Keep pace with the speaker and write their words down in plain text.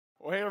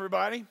Well, hey,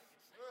 everybody.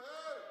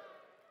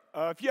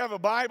 If you have a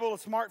Bible, a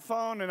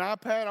smartphone, an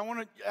iPad, I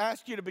want to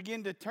ask you to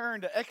begin to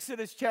turn to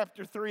Exodus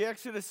chapter 3,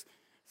 Exodus,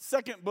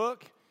 second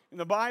book in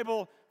the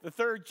Bible, the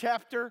third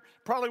chapter,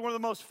 probably one of the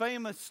most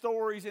famous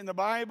stories in the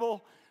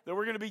Bible that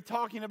we're going to be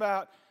talking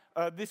about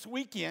this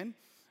weekend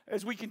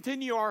as we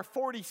continue our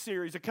 40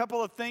 series. A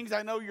couple of things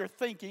I know you're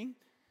thinking,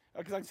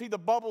 because I can see the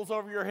bubbles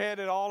over your head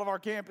at all of our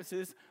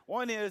campuses.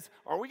 One is,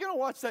 are we going to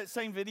watch that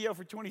same video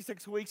for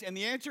 26 weeks? And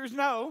the answer is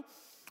no.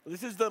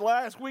 This is the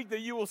last week that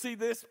you will see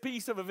this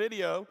piece of a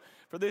video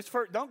for this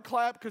first. Don't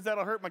clap because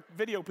that'll hurt my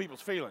video people's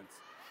feelings,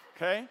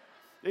 okay?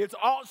 It's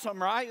awesome,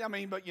 right? I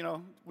mean, but,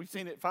 we've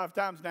seen it 5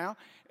 times now.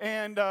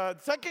 And the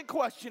second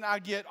question I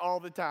get all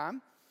the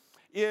time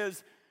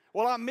is,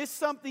 well, I missed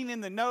something in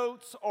the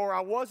notes, or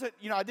I wasn't,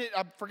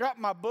 I forgot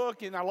my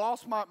book, and I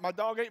lost my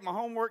dog ate my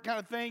homework kind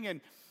of thing. And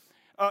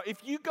if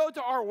you go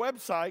to our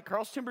website,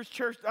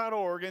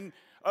 carlstimberschurch.org, and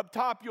up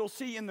top, you'll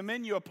see in the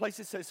menu a place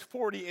that says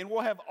 40, and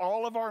we'll have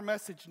all of our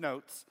message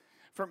notes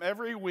from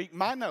every week,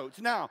 my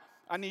notes. Now,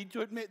 I need to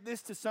admit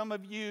this to some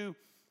of you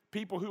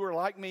people who are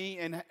like me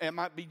and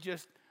might be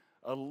just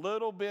a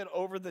little bit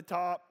over the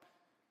top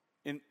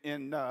in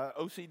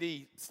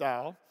OCD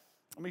style.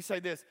 Let me say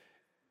this.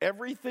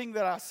 Everything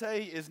that I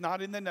say is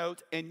not in the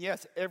notes, and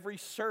yes, every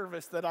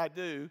service that I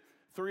do,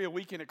 3 a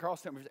weekend at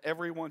Cross Timbers,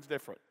 everyone's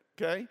different,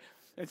 okay?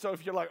 And so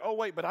if you're like, oh,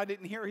 wait, but I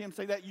didn't hear him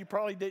say that, you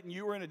probably didn't.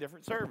 You were in a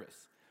different service.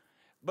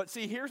 But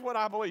see, here's what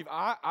I believe.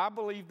 I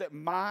believe that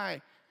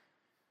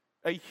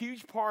a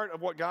huge part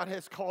of what God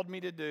has called me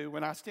to do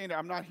when I stand there,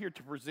 I'm not here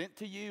to present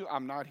to you.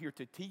 I'm not here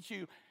to teach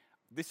you.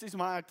 This is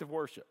my act of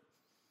worship.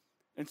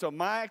 And so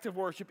my act of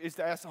worship is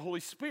to ask the Holy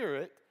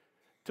Spirit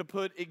to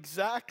put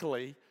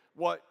exactly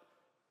what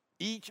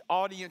each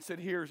audience that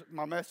hears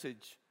my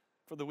message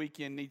for the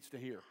weekend needs to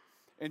hear.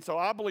 And so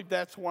I believe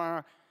that's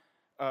why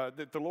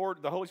that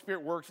the Holy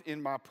Spirit works in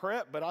my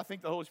prep, but I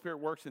think the Holy Spirit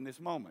works in this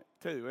moment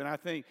too. And I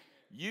think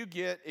you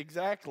get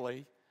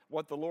exactly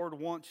what the Lord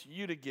wants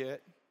you to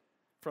get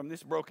from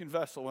this broken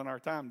vessel in our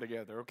time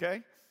together, okay?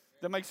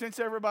 Does that make sense,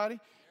 everybody?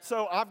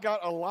 So I've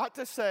got a lot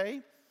to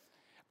say.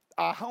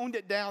 I honed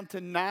it down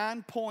to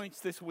 9 points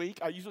this week.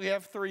 I usually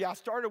have 3. I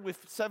started with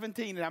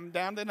 17, and I'm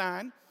down to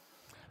 9.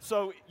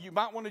 So you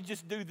might want to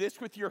just do this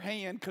with your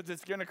hand because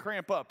it's going to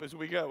cramp up as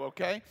we go,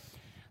 okay?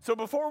 So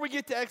before we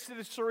get to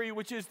Exodus 3,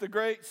 which is the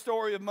great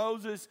story of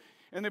Moses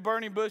and the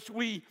burning bush,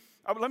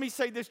 let me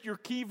say this, your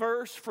key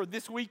verse for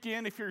this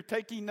weekend, if you're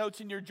taking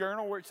notes in your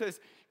journal where it says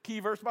key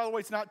verse. By the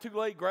way, it's not too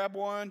late. Grab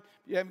one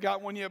if you haven't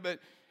got one yet. But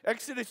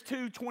Exodus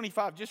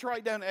 2:25. Just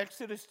write down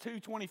Exodus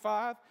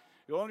 2:25.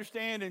 You'll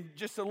understand in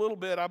just a little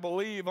bit, I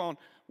believe, on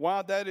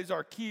why that is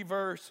our key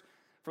verse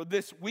for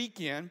this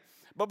weekend.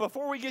 But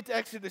before we get to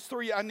Exodus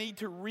 3, I need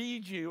to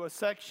read you a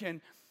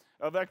section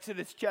of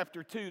Exodus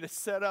chapter 2 to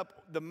set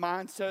up the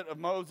mindset of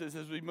Moses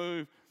as we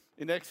move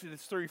in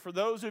Exodus 3. For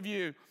those of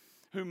you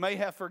who may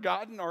have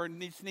forgotten or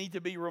need to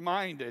be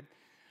reminded,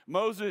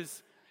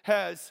 Moses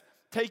has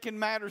taken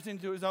matters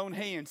into his own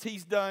hands.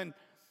 He's done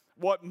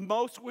what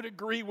most would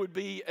agree would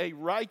be a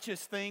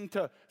righteous thing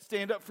to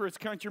stand up for his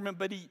countrymen,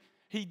 but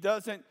he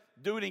doesn't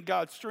do it in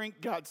God's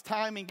strength, God's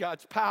timing,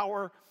 God's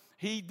power.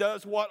 He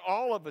does what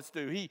all of us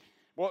do.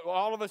 What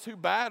all of us who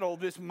battle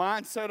this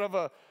mindset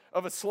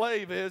of a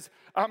slave is,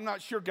 I'm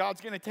not sure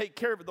God's going to take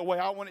care of it the way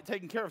I want it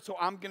taken care of, so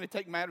I'm going to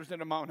take matters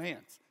into my own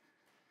hands.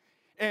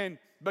 And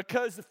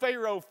because the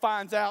Pharaoh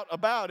finds out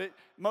about it,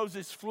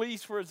 Moses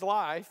flees for his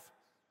life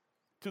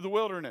to the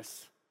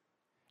wilderness.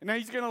 And now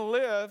he's going to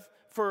live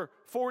for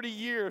 40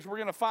 years, we're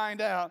going to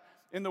find out,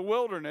 in the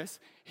wilderness.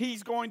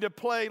 He's going to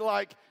play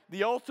like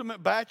the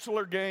ultimate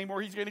bachelor game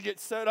where he's going to get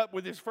set up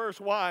with his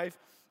first wife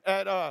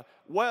at a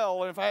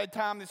well. And if I had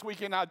time this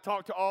weekend, I'd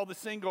talk to all the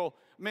single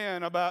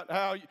men about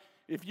how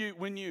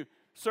when you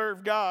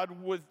serve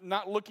God with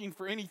not looking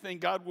for anything,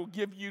 God will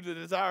give you the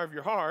desire of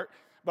your heart.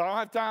 But I don't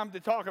have time to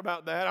talk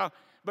about that.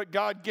 But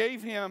God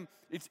gave him,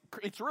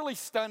 it's really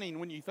stunning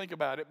when you think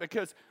about it,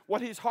 because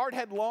what his heart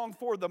had longed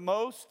for the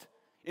most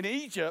in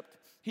Egypt,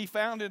 he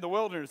found in the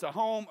wilderness, a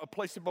home, a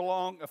place to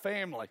belong, a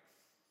family.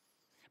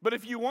 But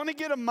if you want to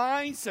get a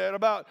mindset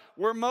about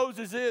where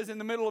Moses is in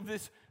the middle of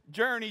this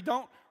journey,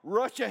 don't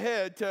rush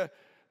ahead to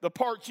the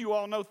parts you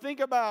all know. Think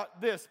about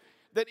this,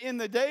 that in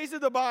the days of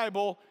the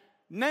Bible,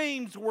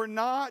 names were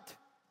not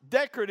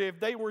decorative,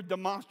 they were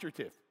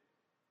demonstrative.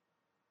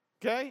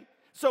 Okay?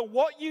 So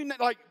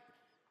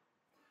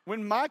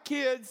when my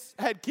kids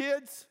had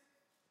kids,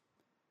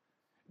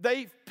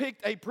 they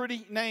picked a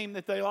pretty name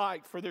that they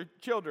liked for their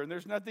children.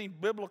 There's nothing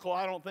biblical,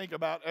 I don't think,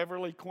 about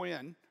Everly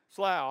Quinn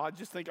Slough. I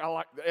just think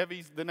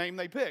Evie's the name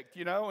they picked,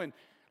 and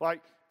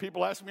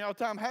people ask me all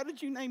the time, how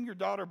did you name your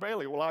daughter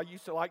Bailey? Well, I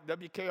used to like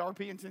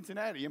WKRP in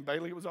Cincinnati, and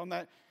Bailey was on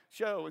that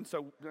show. And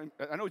so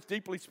I know it's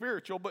deeply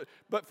spiritual,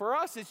 but for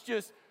us, it's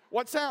just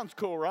what sounds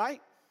cool,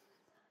 right?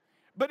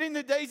 But in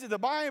the days of the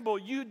Bible,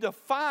 you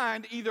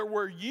defined either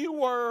where you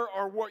were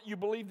or what you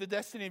believed the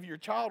destiny of your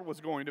child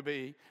was going to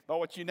be by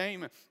what you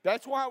name it.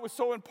 That's why it was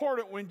so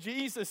important when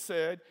Jesus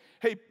said,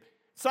 hey,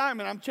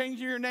 Simon, I'm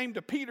changing your name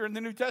to Peter in the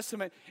New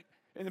Testament.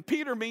 And then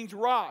Peter means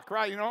rock,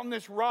 right? On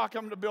this rock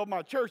I'm going to build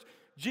my church.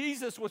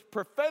 Jesus was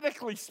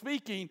prophetically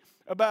speaking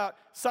about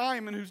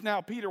Simon, who's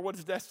now Peter, what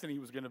his destiny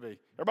was going to be.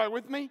 Everybody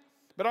with me?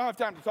 But I don't have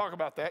time to talk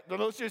about that. But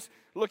let's just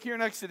look here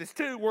in Exodus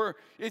 2 where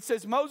it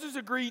says, Moses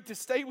agreed to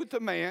stay with the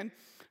man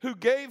who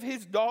gave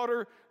his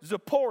daughter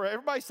Zipporah.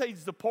 Everybody say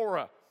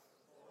Zipporah.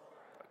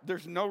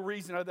 There's no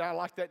reason other than I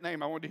like that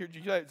name. I wanted to hear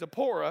you say it.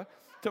 Zipporah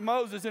to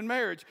Moses in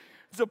marriage.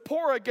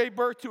 Zipporah gave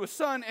birth to a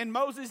son, and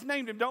Moses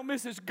named him, don't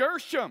miss this,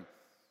 Gershom,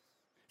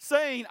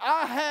 saying,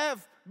 I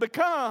have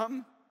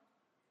become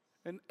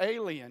an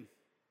alien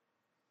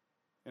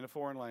in a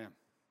foreign land.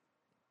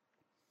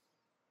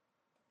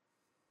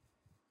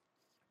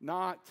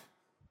 Not,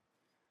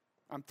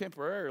 I'm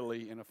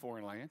temporarily in a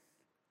foreign land.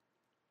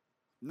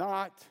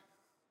 Not,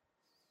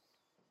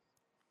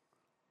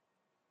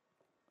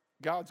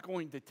 God's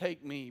going to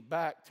take me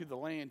back to the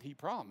land he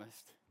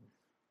promised.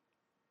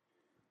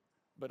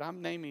 But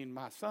I'm naming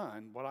my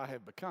son what I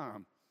have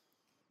become.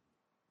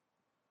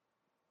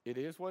 It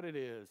is what it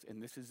is,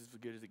 and this is as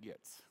good as it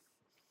gets.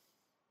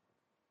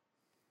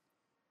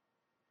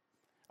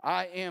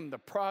 I am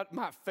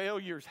my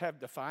failures have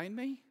defined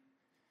me.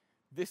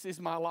 This is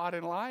my lot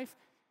in life,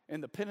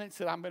 and the penance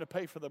that I'm going to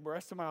pay for the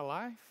rest of my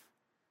life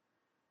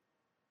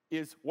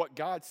is what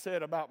God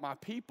said about my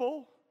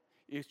people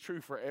is true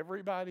for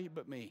everybody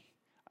but me.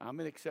 I'm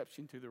an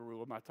exception to the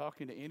rule. Am I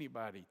talking to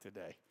anybody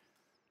today?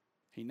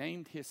 He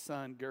named his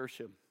son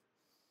Gershom.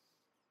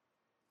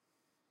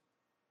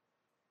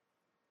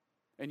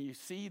 And you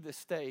see the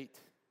state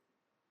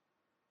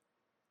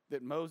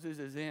that Moses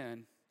is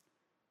in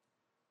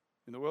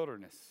the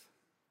wilderness,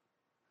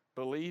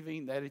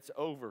 believing that it's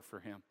over for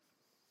him.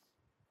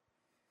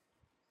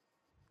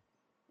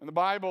 And the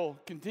Bible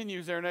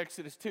continues there in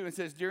Exodus 2 and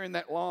says, during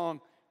that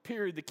long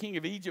period, the king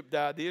of Egypt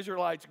died. The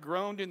Israelites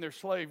groaned in their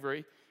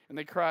slavery, and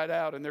they cried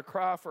out, and their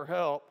cry for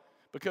help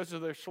because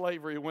of their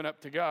slavery went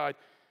up to God.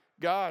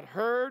 God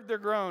heard their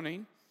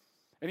groaning,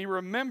 and he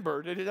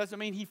remembered it. It doesn't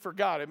mean he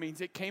forgot. It means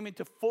it came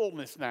into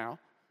fullness now.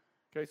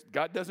 Okay,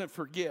 God doesn't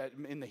forget.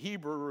 In the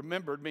Hebrew,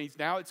 remembered means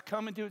now it's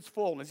coming to its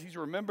fullness. He's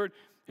remembered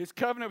his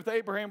covenant with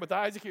Abraham, with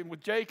Isaac, and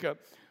with Jacob.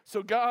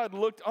 So God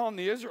looked on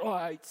the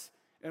Israelites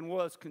and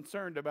was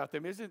concerned about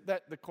them. Isn't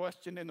that the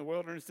question in the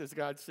wilderness? Does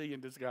God see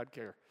and does God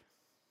care?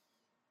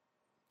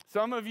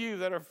 Some of you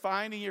that are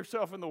finding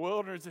yourself in the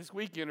wilderness this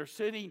weekend are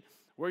sitting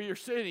where you're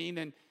sitting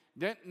in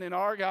Denton and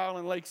Argyle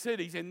and Lake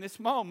Cities in this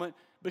moment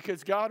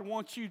because God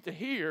wants you to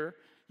hear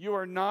you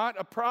are not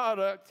a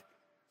product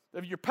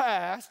of your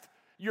past.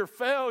 Your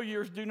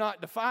failures do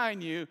not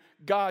define you.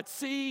 God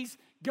sees,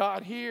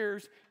 God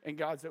hears, and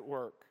God's at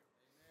work.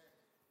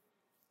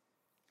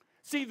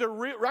 See,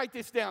 write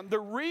this down. The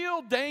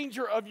real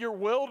danger of your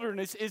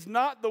wilderness is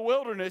not the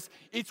wilderness.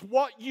 It's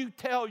what you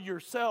tell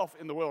yourself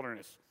in the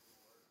wilderness.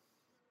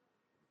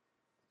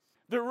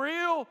 The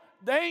real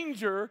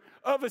danger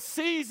of a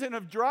season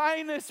of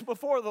dryness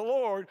before the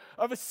Lord,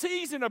 of a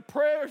season of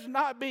prayers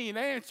not being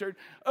answered,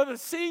 of a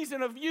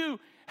season of you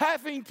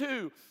having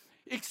to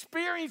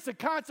experience the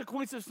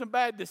consequences of some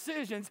bad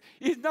decisions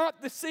is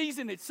not the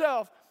season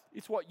itself.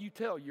 It's what you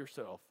tell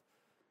yourself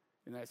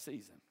in that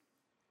season.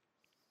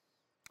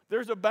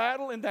 There's a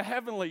battle in the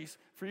heavenlies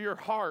for your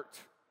heart.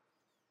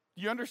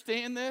 Do you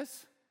understand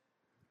this?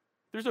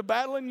 There's a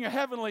battle in your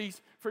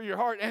heavenlies for your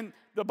heart. And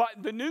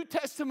the New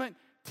Testament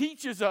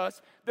teaches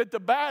us that the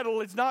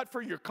battle is not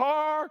for your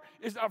car,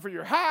 it's not for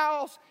your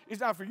house,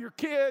 it's not for your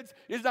kids,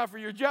 it's not for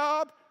your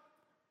job,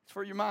 it's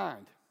for your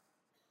mind.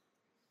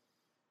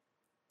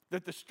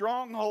 That the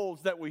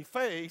strongholds that we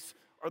face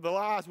are the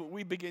lies that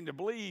we begin to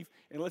believe,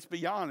 and let's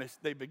be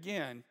honest, they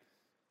begin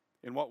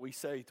in what we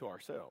say to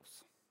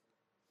ourselves.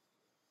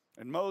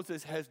 And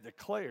Moses has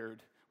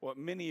declared what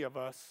many of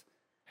us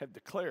have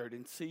declared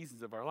in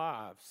seasons of our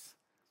lives.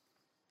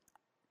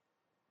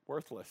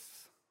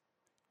 Worthless,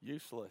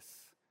 useless,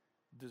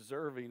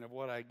 deserving of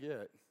what I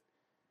get.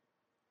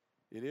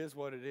 It is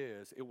what it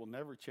is. It will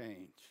never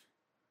change.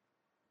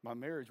 My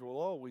marriage will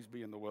always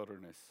be in the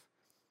wilderness.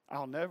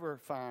 I'll never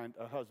find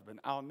a husband.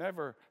 I'll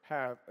never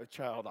have a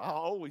child. I'll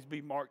always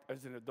be marked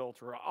as an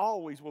adulterer. I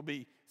always will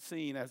be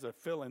seen as a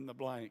fill in the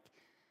blank.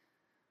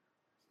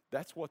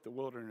 That's what the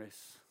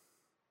wilderness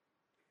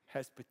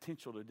has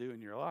potential to do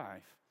in your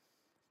life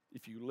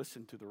if you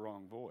listen to the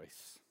wrong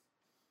voice.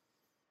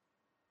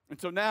 And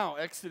so now,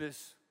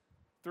 Exodus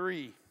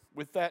 3,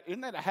 with that,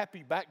 isn't that a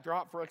happy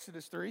backdrop for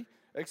Exodus 3?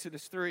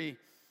 Exodus 3,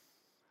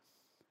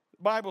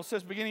 the Bible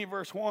says, beginning in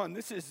verse 1,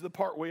 this is the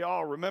part we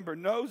all remember.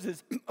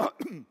 Moses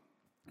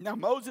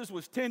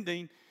was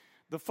tending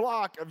the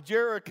flock of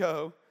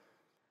Jericho,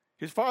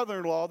 his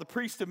father-in-law, the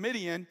priest of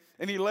Midian,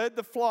 and he led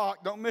the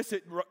flock, don't miss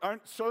it,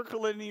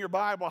 circle it in your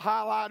Bible,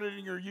 highlight it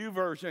in your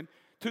YouVersion,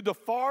 to the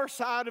far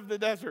side of the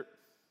desert.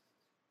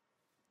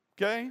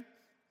 Okay?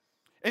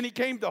 And he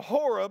came to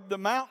Horeb, the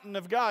mountain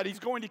of God. He's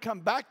going to come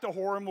back to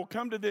Horeb. We'll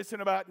come to this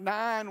in about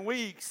 9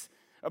 weeks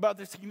about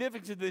the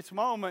significance of this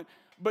moment.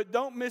 But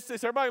don't miss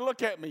this. Everybody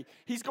look at me.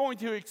 He's going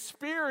to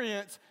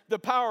experience the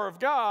power of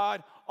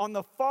God on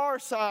the far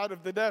side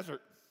of the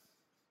desert.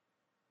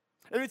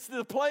 And it's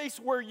the place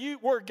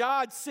where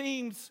God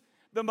seems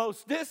the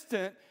most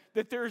distant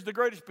that there's the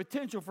greatest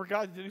potential for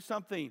God to do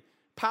something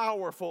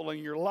powerful in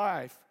your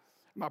life.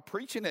 Am I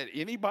preaching at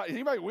anybody? Is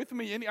anybody with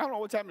me? I don't know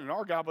what's happening in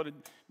Argyle, but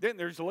then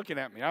they're just looking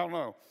at me. I don't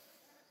know.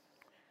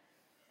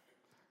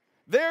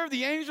 There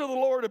the angel of the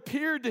Lord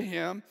appeared to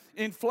him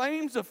in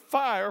flames of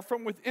fire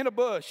from within a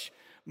bush.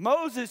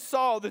 Moses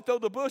saw that though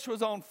the bush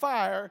was on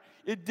fire,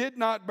 it did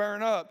not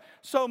burn up.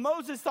 So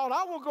Moses thought,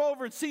 I will go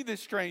over and see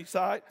this strange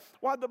sight,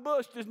 why the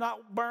bush does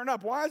not burn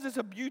up. Why is this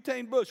a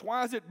butane bush?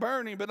 Why is it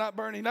burning but not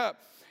burning up?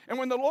 And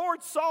when the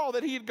Lord saw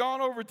that he had gone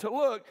over to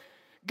look,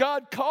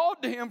 God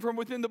called to him from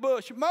within the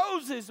bush,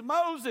 Moses,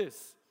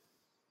 Moses.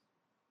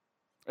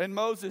 And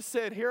Moses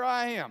said, here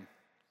I am.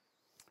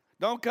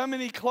 Don't come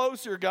any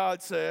closer,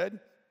 God said.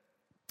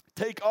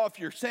 Take off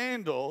your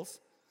sandals,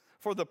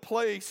 for the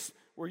place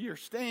where you're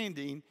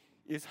standing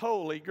is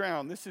holy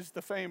ground. This is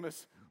the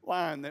famous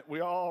line that we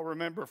all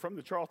remember from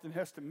the Charlton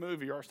Heston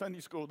movie, our Sunday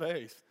school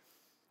days.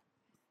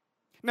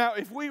 Now,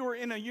 if we were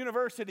in a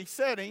university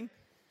setting,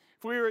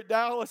 if we were at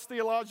Dallas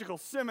Theological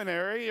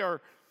Seminary,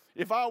 or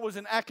if I was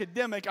an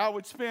academic, I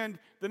would spend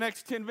the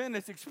next 10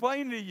 minutes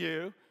explaining to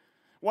you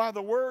why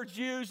the words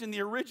used in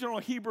the original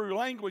Hebrew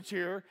language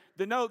here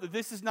denote that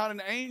this is not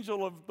an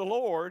angel of the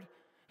Lord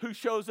who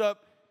shows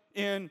up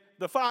in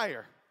the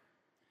fire.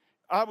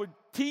 I would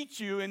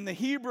teach you in the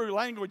Hebrew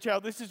language how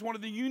this is one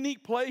of the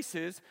unique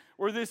places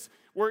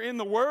where in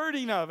the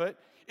wording of it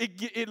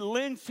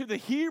lends to the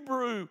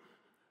Hebrew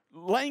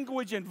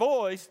language and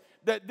voice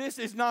that this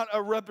is not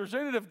a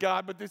representative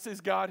God, but this is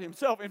God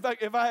himself. In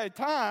fact, if I had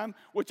time,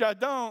 which I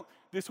don't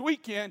this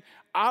weekend,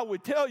 I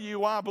would tell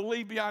you why I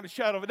believe beyond a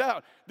shadow of a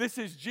doubt. This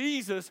is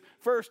Jesus'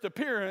 first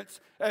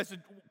appearance as a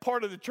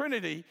part of the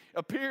Trinity,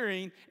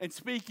 appearing and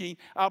speaking.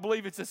 I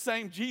believe it's the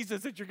same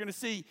Jesus that you're going to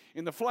see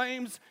in the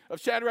flames of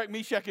Shadrach,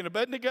 Meshach, and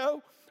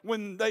Abednego.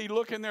 When they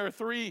look and there are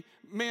 3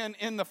 men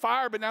in the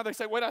fire, but now they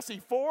say, wait, I see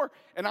 4.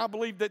 And I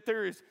believe that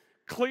there is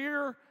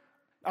clear,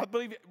 I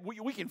believe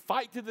we can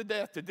fight to the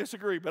death to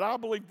disagree, but I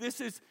believe this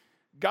is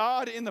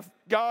God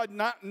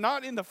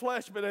not in the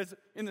flesh, but as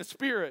in the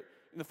spirit,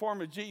 in the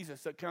form of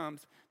Jesus that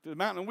comes to the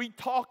mountain. And we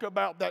talk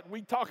about that.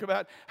 We talk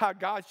about how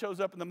God shows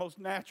up in the most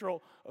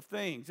natural of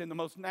things, in the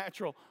most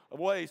natural of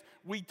ways.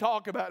 We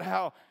talk about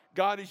how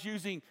God is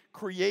using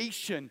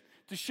creation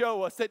to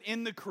show us that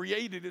in the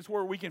created is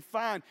where we can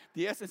find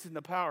the essence and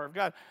the power of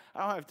God.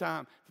 I don't have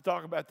time to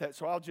talk about that,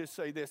 so I'll just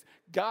say this.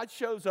 God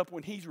shows up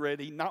when he's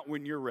ready, not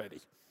when you're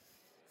ready.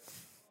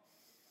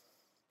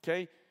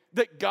 Okay?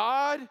 That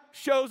God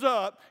shows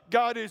up,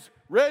 God is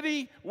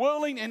ready,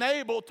 willing, and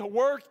able to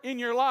work in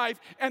your life.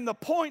 And the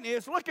point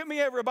is, look at me,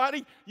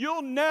 everybody,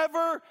 you'll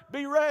never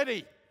be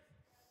ready.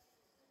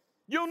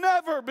 You'll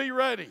never be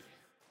ready.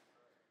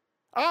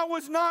 I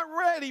was not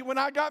ready when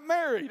I got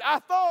married. I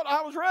thought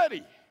I was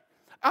ready.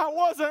 I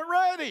wasn't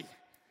ready.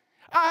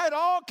 I had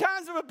all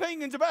kinds of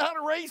opinions about how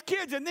to raise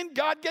kids, and then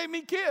God gave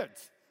me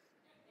kids.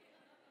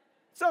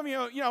 Some of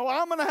you know,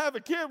 I'm going to have a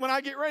kid when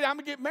I get ready. I'm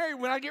going to get married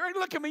when I get ready.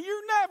 Look at me.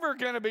 You're never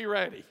going to be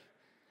ready.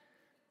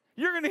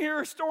 You're going to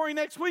hear a story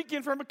next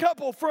weekend from a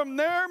couple from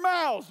their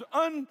mouths,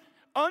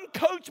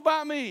 uncoached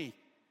by me.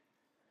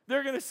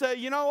 They're going to say,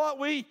 you know what?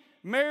 We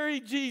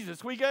married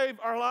Jesus. We gave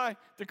our life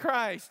to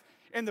Christ.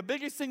 And the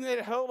biggest thing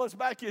that held us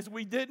back is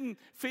we didn't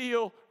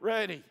feel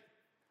ready.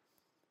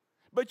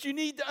 But you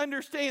need to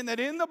understand that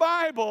in the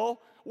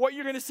Bible, what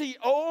you're going to see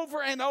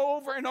over and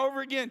over and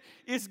over again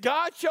is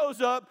God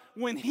shows up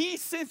when he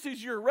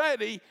senses you're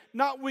ready,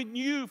 not when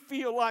you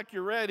feel like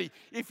you're ready.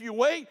 If you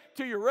wait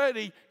till you're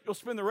ready, you'll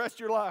spend the rest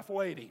of your life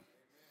waiting.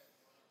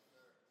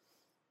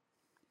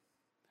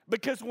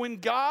 Because when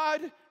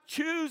God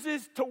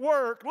chooses to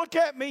work, look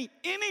at me,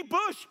 any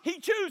bush he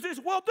chooses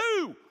will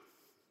do.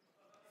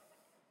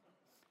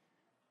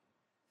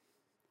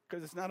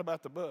 Because it's not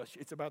about the bush,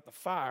 it's about the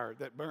fire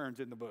that burns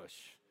in the bush.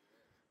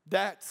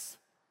 That's,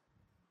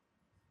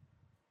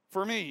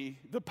 for me,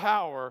 the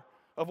power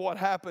of what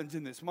happens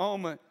in this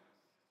moment.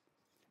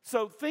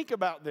 So think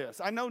about this.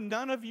 I know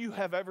none of you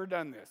have ever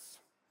done this.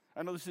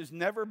 I know this has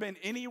never been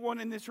anyone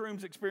in this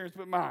room's experience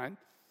but mine.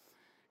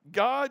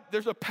 God,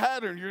 there's a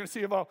pattern you're going to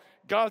see of all.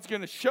 God's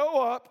going to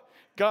show up.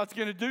 God's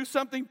going to do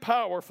something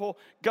powerful.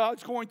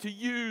 God's going to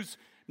use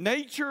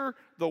nature,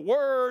 the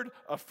word,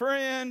 a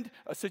friend,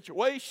 a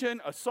situation,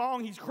 a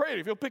song. He's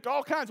creative. He'll pick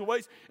all kinds of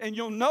ways, and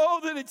you'll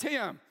know that it's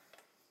him.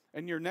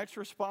 And your next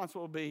response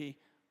will be,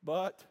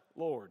 but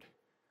Lord.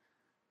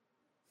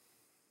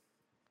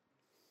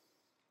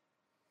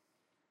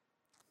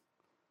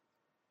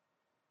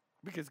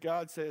 Because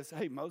God says,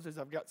 hey, Moses,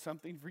 I've got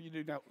something for you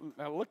to do.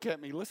 Now look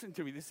at me. Listen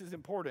to me. This is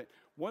important.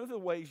 One of the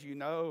ways you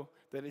know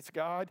that it's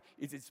God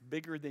is it's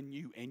bigger than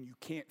you, and you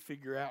can't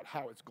figure out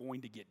how it's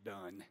going to get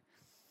done.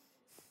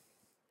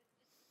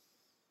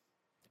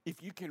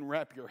 If you can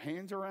wrap your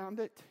hands around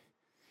it,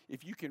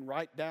 if you can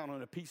write down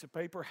on a piece of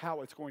paper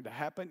how it's going to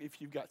happen, if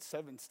you've got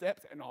 7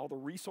 steps and all the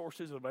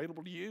resources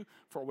available to you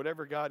for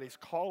whatever God is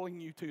calling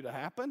you to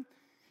happen,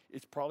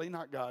 it's probably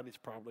not God, it's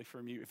probably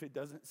from you. If it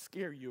doesn't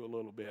scare you a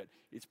little bit,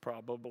 it's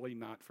probably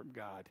not from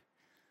God.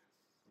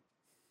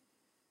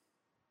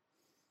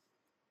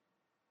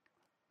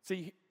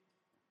 See,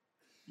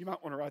 you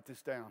might want to write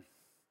this down.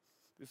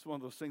 This is one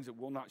of those things that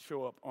will not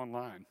show up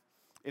online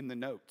in the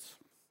notes.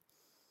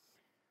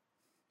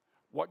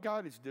 What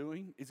God is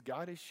doing is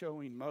God is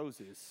showing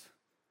Moses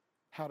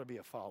how to be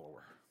a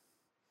follower.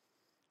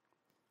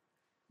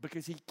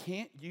 Because he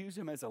can't use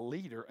him as a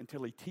leader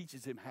until he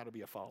teaches him how to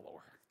be a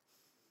follower.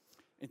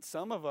 And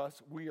some of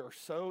us, we are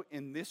so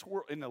in this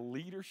world, in the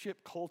leadership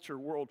culture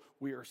world,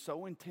 we are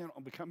so intent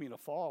on becoming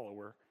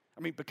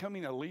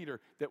becoming a leader,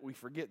 that we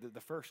forget that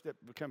the first step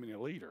of becoming a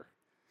leader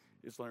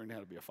is learning how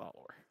to be a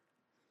follower.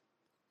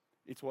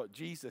 It's what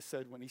Jesus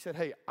said when he said,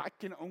 hey, I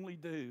can only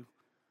do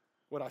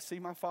what I see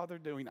my Father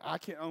doing. I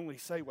can only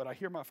say what I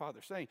hear my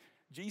Father saying.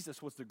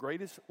 Jesus was the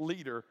greatest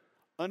leader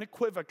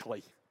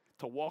unequivocally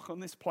to walk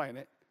on this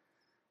planet.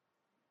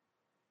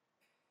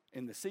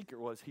 And the secret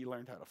was he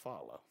learned how to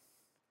follow.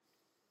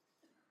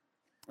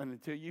 And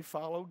until you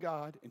follow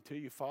God, until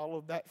you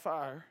follow that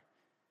fire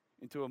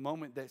into a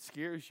moment that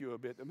scares you a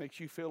bit, that makes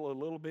you feel a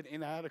little bit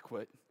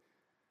inadequate,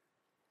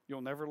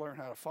 you'll never learn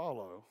how to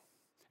follow.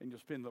 And you'll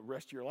spend the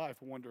rest of your life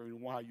wondering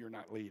why you're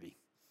not leading.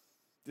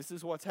 This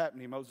is what's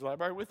happening. Moses,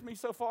 everybody with me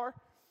so far?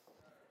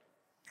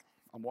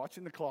 I'm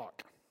watching the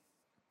clock.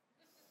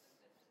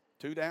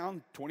 2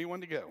 down,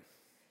 21 to go.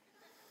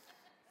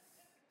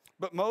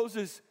 But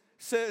Moses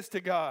says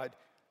to God,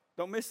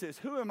 don't miss this,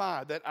 who am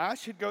I that I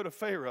should go to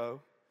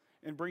Pharaoh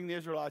and bring the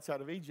Israelites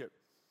out of Egypt?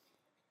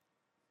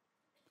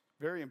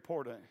 Very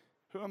important.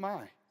 Who am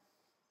I?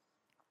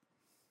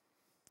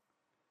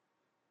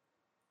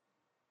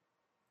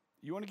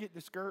 You want to get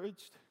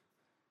discouraged?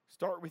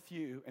 Start with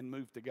you and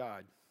move to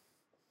God.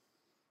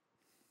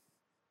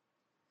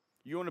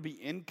 You want to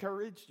be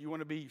encouraged? You want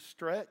to be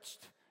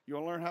stretched? You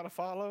want to learn how to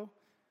follow?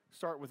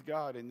 Start with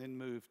God and then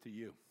move to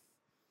you.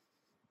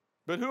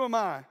 But who am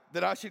I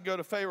that I should go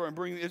to Pharaoh and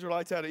bring the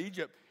Israelites out of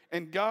Egypt?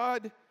 And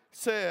God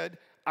said,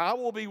 I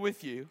will be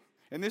with you,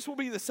 and this will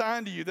be the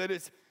sign to you that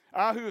it's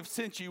I who have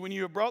sent you. When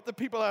you have brought the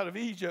people out of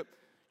Egypt,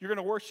 you're going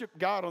to worship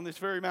God on this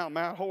very mountain,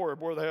 Mount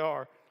Horeb, where they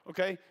are.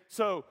 Okay?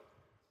 So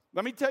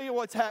let me tell you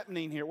what's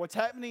happening here. What's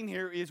happening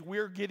here is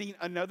we're getting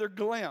another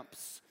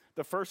glimpse.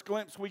 The first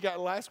glimpse we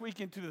got last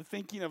week into the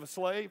thinking of a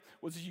slave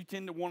was that you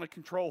tend to want to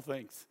control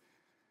things.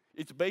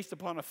 It's based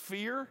upon a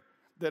fear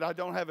that I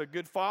don't have a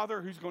good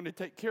father who's going to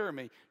take care of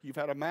me. You've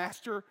had a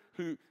master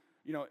who,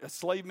 a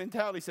slave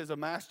mentality says a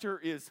master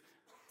is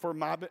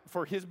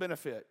for his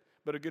benefit,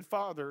 but a good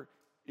father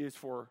is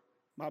for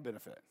my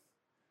benefit.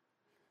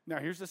 Now,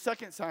 here's the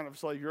second sign of a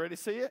slave. You ready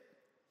to see it?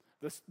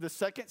 The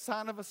second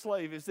sign of a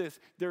slave is this.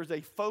 There's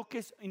a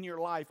focus in your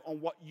life on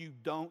what you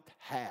don't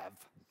have.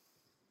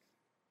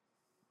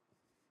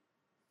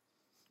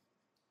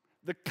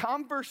 The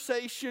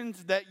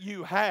conversations that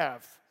you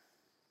have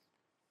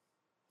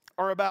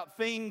are about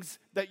things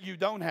that you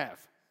don't have.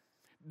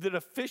 The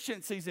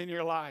deficiencies in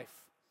your life.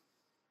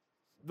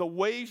 The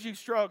ways you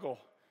struggle.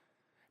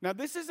 Now,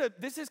 this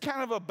is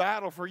kind of a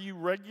battle for you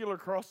regular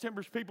Cross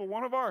Timbers people.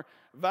 One of our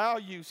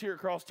values here at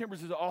Cross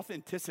Timbers is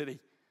authenticity.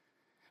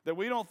 That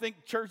we don't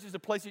think church is a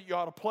place that you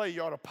ought to play,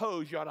 you ought to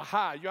pose, you ought to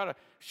hide, you ought to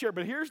share.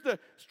 But here's the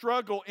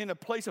struggle in a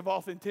place of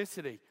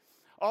authenticity.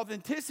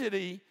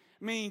 Authenticity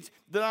means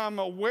that I'm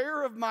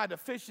aware of my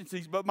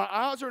deficiencies, but my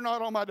eyes are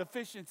not on my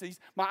deficiencies.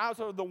 My eyes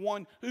are the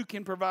one who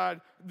can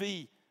provide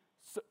the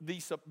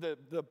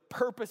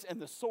purpose and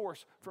the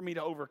source for me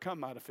to overcome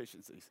my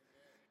deficiencies.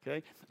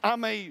 Okay? I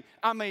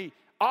may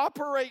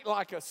operate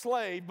like a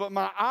slave, but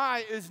my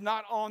eye is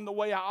not on the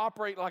way I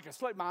operate like a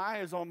slave. My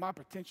eye is on my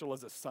potential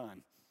as a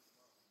son.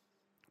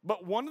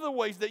 But one of the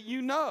ways that if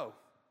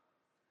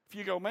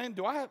you go, man,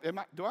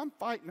 I'm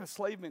fighting a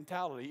slave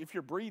mentality? If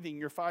you're breathing,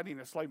 you're fighting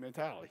a slave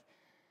mentality.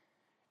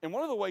 And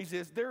one of the ways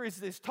is there is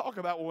this talk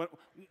about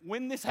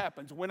when this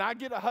happens, when I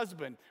get a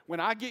husband,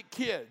 when I get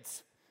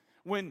kids,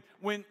 when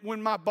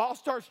my boss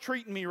starts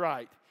treating me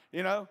right,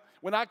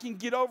 when I can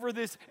get over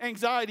this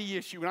anxiety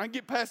issue, when I can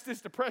get past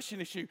this depression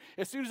issue,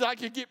 as soon as I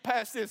can get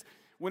past this,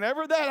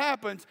 whenever that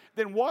happens,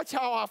 then watch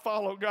how I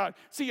follow God.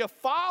 See, a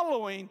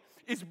following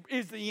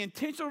is the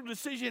intentional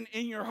decision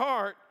in your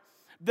heart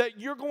that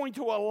you're going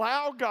to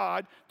allow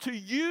God to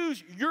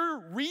use your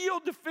real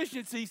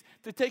deficiencies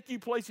to take you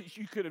places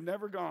you could have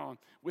never gone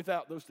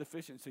without those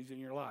deficiencies in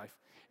your life.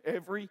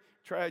 Every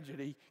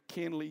tragedy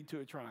can lead to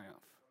a triumph.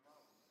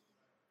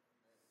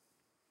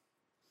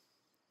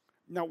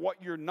 Now,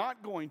 what you're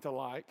not going to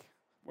like,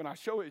 when I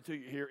show it to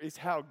you here, is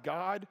how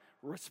God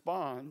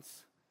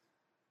responds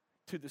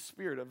to the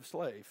spirit of a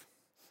slave.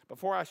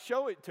 Before I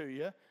show it to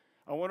you,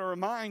 I want to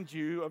remind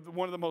you of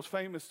one of the most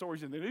famous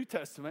stories in the New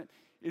Testament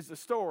is the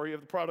story of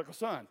the prodigal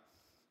son.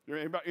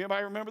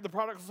 Anybody remember the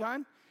prodigal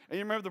son? And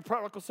you remember the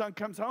prodigal son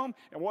comes home,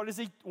 and what is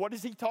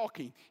he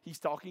talking? He's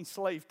talking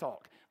slave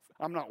talk.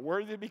 I'm not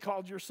worthy to be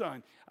called your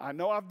son. I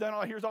know I've done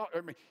all,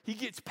 he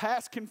gets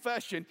past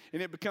confession,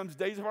 and it becomes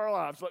days of our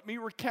lives. Let me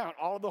recount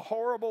all the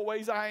horrible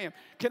ways I am.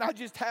 Can I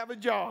just have a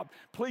job?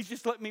 Please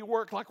just let me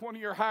work like one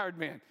of your hired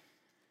men.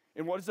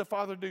 And what does the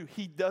father do?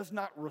 He does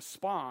not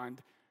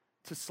respond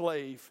to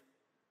slave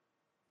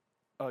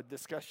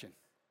discussion.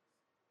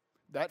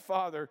 That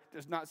father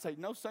does not say,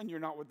 no, son, you're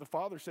not. What the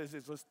father says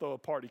is, let's throw a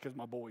party because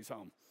my boy's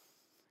home.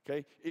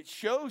 Okay? It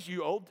shows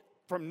you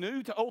from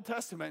New to Old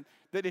Testament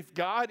that if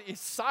God is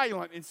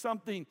silent in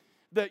something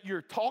that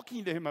you're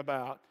talking to him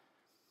about,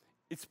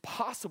 it's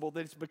possible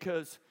that it's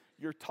because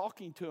you're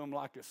talking to him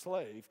like a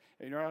slave,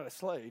 and you're not a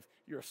slave.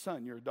 You're a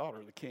son. You're a daughter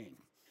of the king.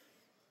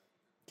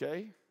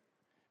 Okay?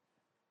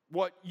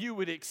 What you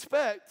would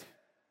expect,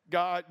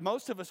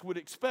 most of us would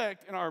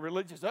expect in our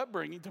religious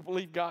upbringing to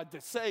believe God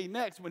to say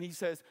next when he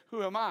says,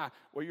 who am I?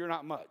 Well, you're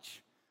not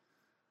much.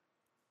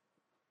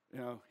 You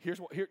know,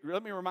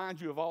 let me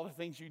remind you of all the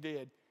things you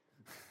did.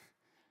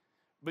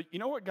 But you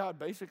know what God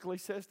basically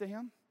says to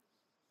him?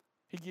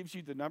 He gives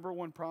you the number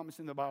one promise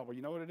in the Bible.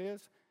 You know what it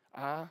is?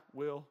 I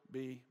will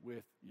be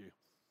with you.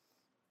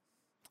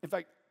 In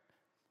fact,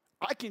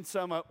 I can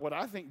sum up what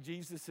I think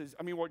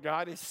what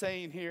God is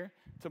saying here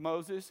to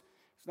Moses.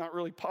 It's not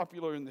really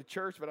popular in the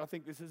church, but I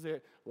think this is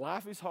it.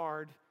 Life is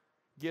hard.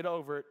 Get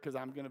over it because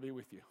I'm going to be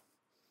with you.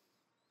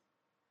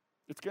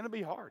 It's going to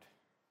be hard.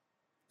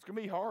 It's going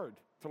to be hard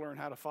to learn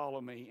how to follow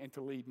me and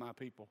to lead my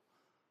people.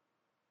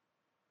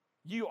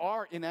 You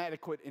are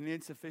inadequate and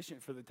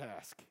insufficient for the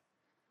task.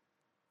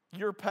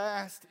 Your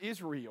past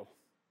is real.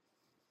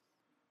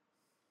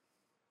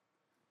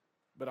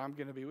 But I'm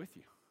going to be with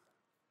you.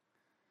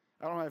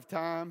 I don't have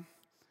time,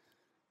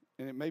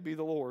 and it may be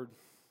the Lord,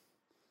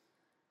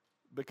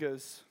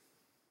 because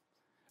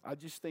I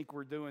just think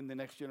we're doing the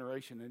next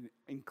generation an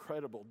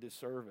incredible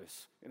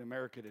disservice in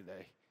America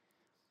today.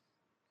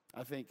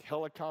 I think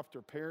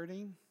helicopter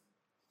parenting,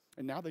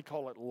 and now they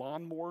call it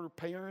lawnmower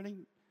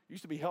parenting. It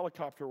used to be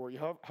helicopter where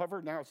you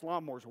hover, now it's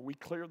lawnmowers where we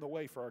clear the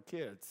way for our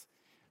kids.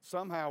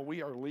 Somehow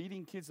we are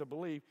leading kids to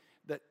believe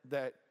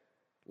that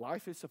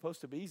life is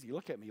supposed to be easy.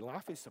 Look at me,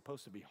 life is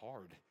supposed to be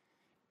hard.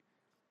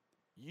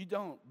 You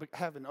don't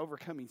have an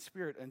overcoming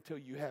spirit until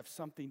you have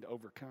something to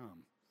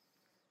overcome.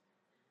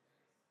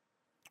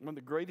 One of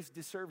the greatest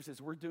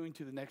disservices we're doing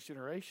to the next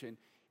generation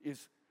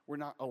is we're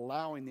not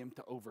allowing them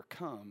to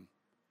overcome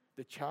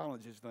the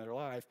challenges in their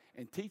life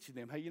and teaching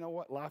them, hey, you know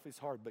what? Life is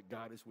hard, but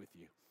God is with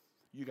you.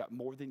 You got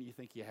more than you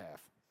think you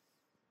have.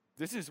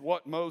 This is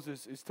what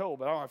Moses is told,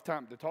 but I don't have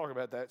time to talk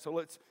about that. So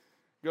let's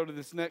go to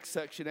this next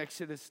section,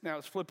 Exodus. Now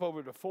let's flip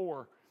over to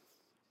 4.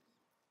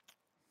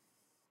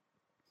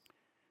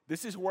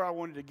 This is where I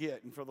wanted to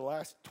get. And for the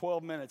last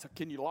 12 minutes,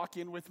 can you lock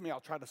in with me? I'll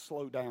try to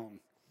slow down,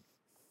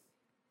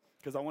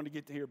 because I want to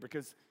get to here.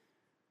 Because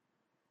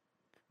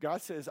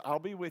God says, I'll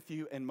be with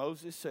you. And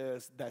Moses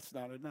says, that's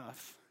not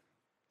enough.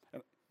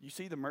 And you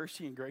see the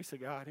mercy and grace of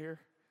God here?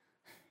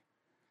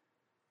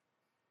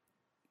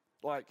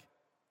 Like,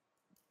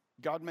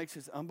 God makes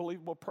this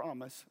unbelievable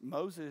promise.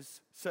 Moses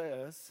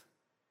says,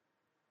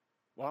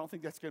 well, I don't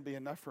think that's going to be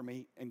enough for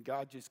me. And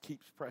God just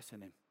keeps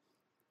pressing him.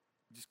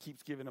 Just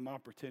keeps giving him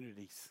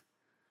opportunities.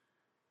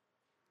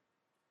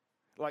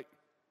 Like,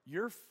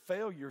 your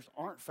failures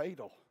aren't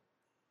fatal.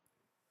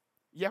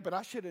 Yeah, but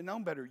I should have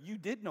known better. You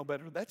did know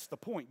better. That's the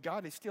point.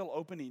 God is still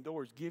opening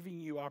doors, giving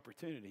you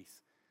opportunities.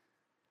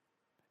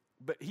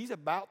 But he's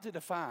about to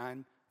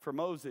define for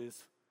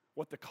Moses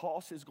what the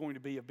cost is going to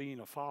be of being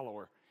a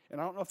follower.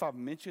 And I don't know if I've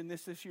mentioned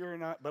this year or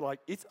not, but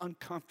it's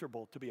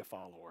uncomfortable to be a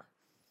follower.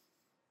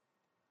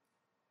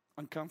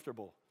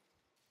 Uncomfortable.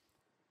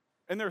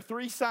 And there are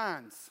 3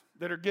 signs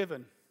that are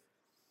given.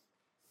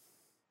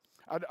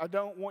 I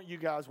don't want you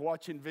guys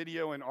watching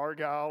video in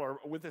Argyle or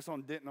with us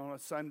on Denton on a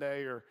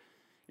Sunday or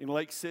in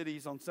Lake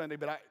Cities on Sunday,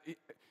 but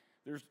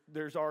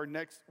there's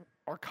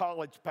our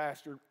college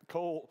pastor,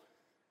 Cole,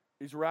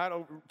 is right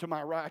over to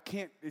my right.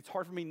 It's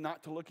hard for me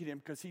not to look at him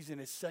because he's in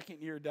his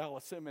 2nd year at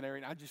Dallas Seminary,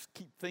 and I just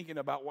keep thinking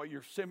about what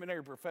your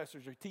seminary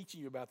professors are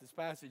teaching you about this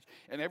passage,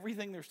 and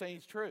everything they're saying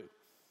is true.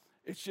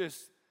 It's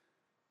just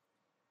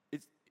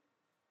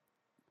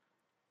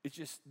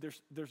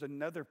there's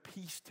another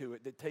piece to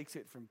it that takes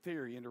it from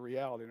theory into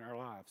reality in our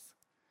lives.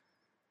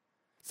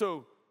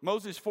 So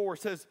Moses 4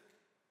 says,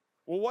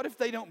 well, what if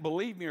they don't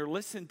believe me or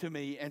listen to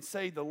me and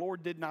say the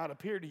Lord did not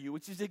appear to you,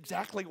 which is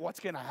exactly what's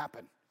going to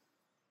happen.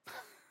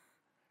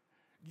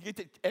 You get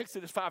to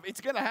Exodus 5,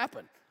 it's going to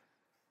happen.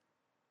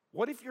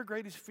 What if your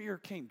greatest fear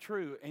came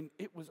true and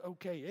it was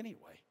okay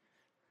anyway?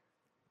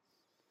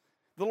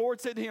 The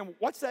Lord said to him,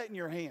 what's that in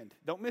your hand?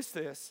 Don't miss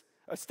this.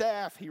 A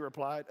staff, he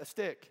replied, a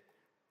stick.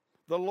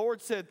 The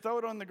Lord said, throw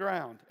it on the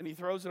ground, and he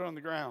throws it on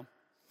the ground.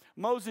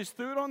 Moses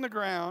threw it on the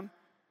ground.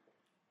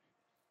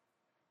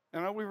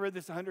 And I know we read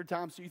this 100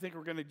 times, so you think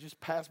we're going to just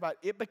pass by it.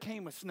 It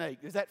became a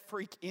snake. Does that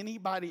freak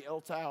anybody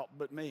else out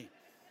but me?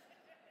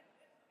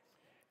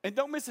 And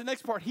don't miss the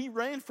next part. He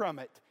ran from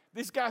it.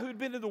 This guy who'd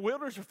been in the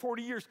wilderness for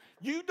 40 years.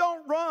 You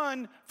don't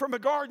run from a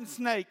garden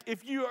snake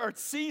if you are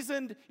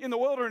seasoned in the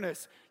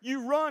wilderness.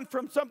 You run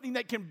from something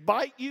that can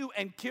bite you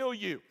and kill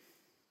you.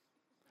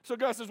 So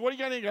God says, what are you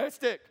going to do? You got a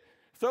stick.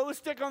 Throw the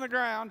stick on the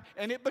ground,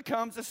 and it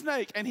becomes a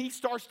snake. And he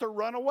starts to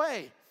run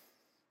away.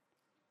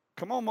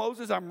 Come on,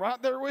 Moses, I'm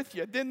right there with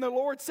you. Then the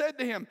Lord said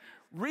to him,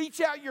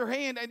 reach out your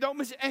hand and don't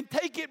miss it, and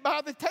take it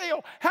by the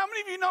tail. How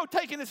many of you know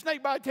taking a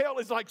snake by the tail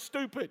is like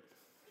stupid?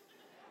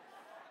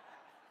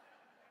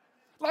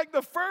 Like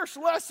the first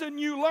lesson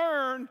you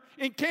learn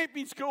in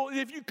camping school,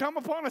 if you come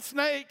upon a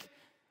snake,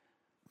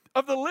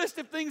 of the list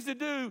of things to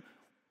do,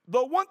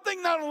 the one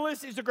thing not on the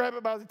list is to grab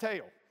it by the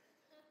tail.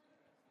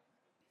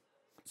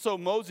 So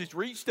Moses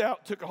reached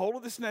out, took a hold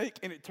of the snake,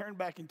 and it turned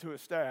back into a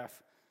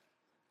staff.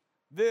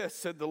 This,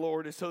 said the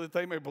Lord, is so that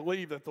they may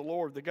believe that the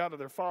Lord, the God of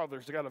their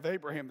fathers, the God of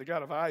Abraham, the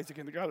God of Isaac,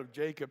 and the God of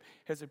Jacob,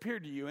 has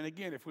appeared to you. And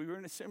again, if we were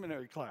in a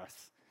seminary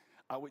class,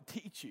 I would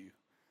teach you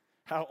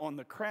how on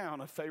the crown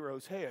of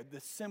Pharaoh's head, the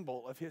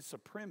symbol of his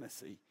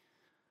supremacy,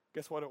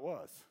 guess what it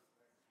was?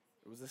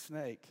 It was a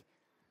snake.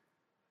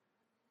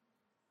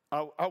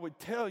 I would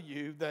tell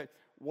you that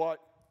what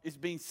is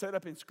being set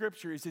up in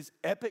Scripture is this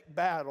epic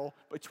battle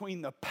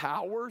between the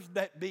powers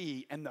that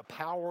be and the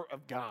power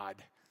of God.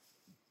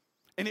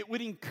 And it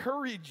would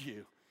encourage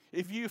you,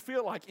 if you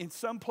feel like in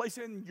some place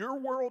in your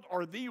world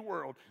or the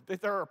world,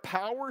 that there are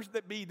powers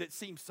that be that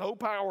seem so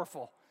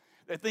powerful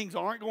that things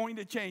aren't going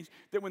to change,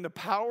 that when the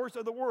powers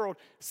of the world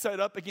set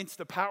up against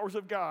the powers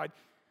of God,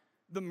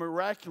 the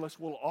miraculous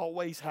will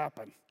always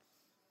happen.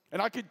 And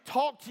I could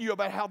talk to you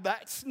about how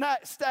that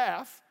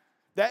staff,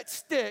 that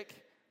stick,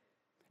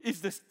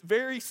 is the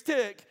very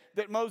stick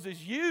that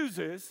Moses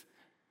uses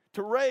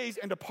to raise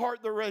and to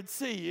part the Red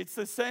Sea. It's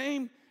the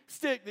same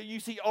stick that you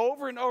see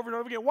over and over and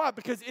over again. Why?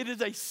 Because it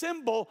is a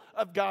symbol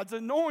of God's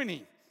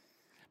anointing.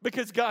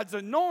 Because God's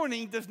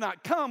anointing does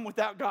not come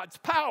without God's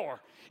power.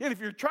 And if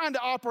you're trying to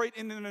operate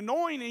in an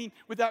anointing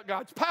without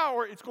God's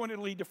power, it's going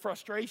to lead to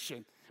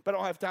frustration. But I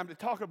don't have time to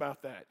talk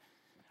about that.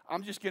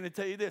 I'm just going to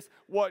tell you this.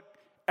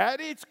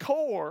 At its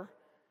core,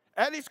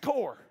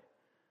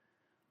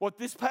 what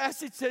this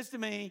passage says to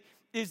me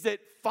is that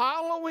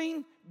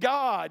following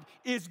God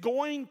is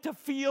going to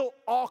feel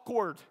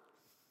awkward.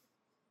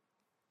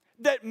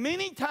 That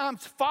many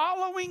times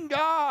following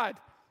God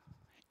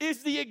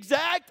is the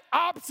exact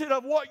opposite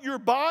of what your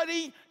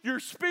body, your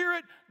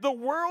spirit, the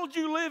world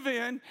you live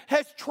in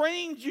has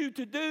trained you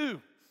to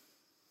do.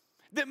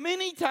 That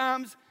many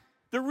times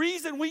the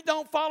reason we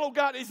don't follow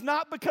God is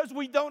not because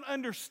we don't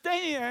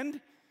understand,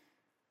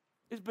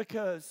 is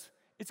because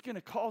it's going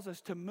to cause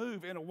us to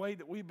move in a way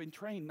that we've been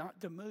trained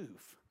not to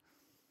move.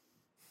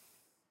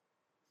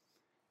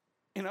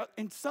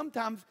 And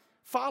sometimes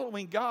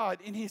following God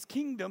in His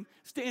kingdom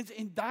stands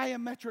in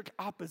diametric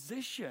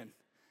opposition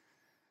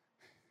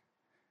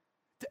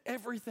to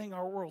everything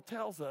our world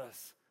tells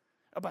us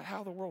about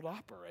how the world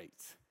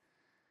operates.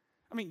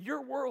 I mean,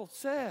 your world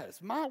says,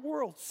 my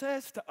world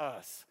says to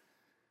us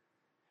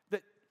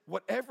that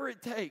whatever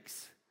it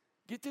takes,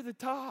 get to the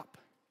top.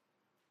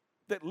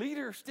 That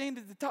leaders stand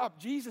at the top.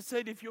 Jesus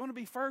said, if you want to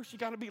be first, you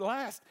got to be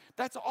last.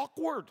 That's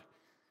awkward.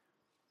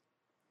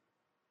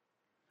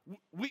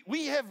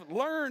 We have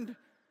learned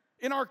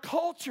in our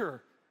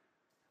culture,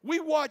 we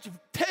watch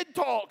TED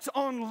Talks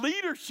on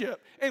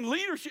leadership, and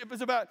leadership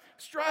is about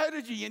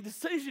strategy and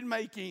decision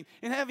making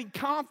and having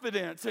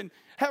confidence and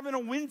having a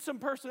winsome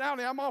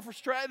personality. I'm all for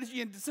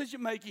strategy and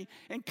decision making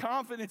and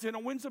confidence and a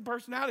winsome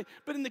personality.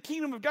 But in the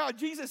kingdom of God,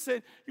 Jesus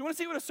said, you want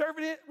to see what a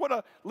servant is, what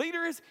a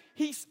leader is?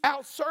 He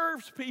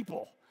outserves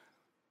people.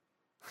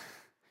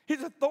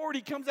 His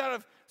authority comes out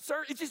of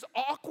service. It's just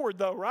awkward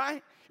though,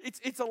 right?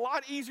 It's a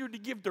lot easier to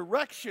give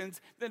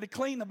directions than to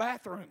clean the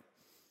bathroom.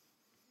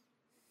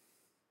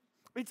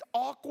 It's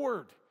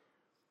awkward.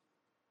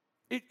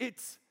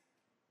 It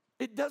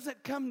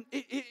doesn't come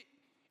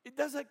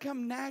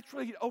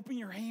naturally to open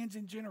your hands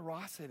in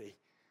generosity.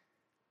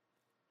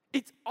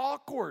 It's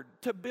awkward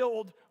to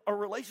build a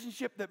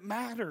relationship that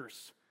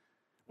matters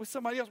with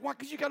somebody else. Why?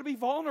 Because you got to be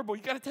vulnerable.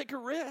 You got to take a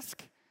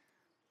risk.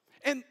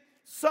 And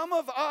some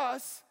of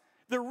us,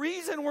 the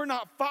reason we're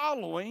not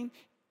following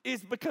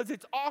is because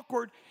it's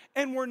awkward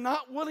and we're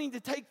not willing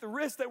to take the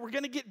risk that we're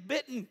going to get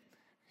bitten.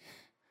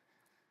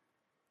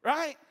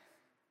 Right?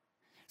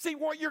 See,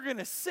 what you're going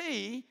to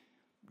see,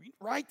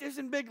 write this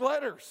in big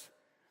letters.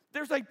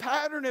 There's a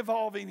pattern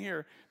evolving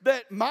here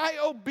that my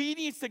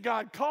obedience to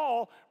God's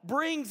call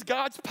brings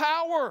God's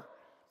power.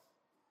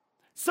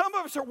 Some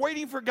of us are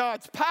waiting for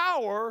God's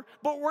power,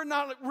 but we're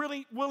not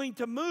really willing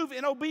to move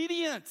in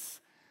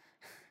obedience.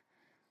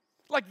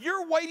 Like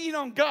you're waiting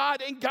on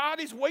God and God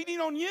is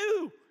waiting on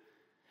you.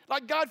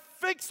 Like, God,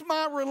 fix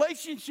my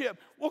relationship.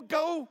 Well,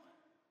 go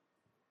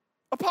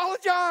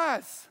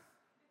apologize.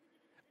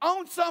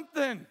 Own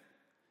something.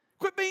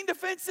 Quit being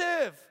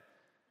defensive.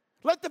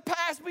 Let the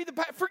past be the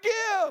past.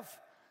 Forgive.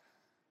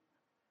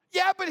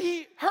 Yeah, but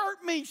he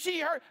hurt me.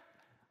 She hurt.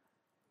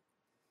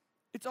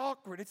 It's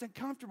awkward. It's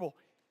uncomfortable.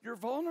 You're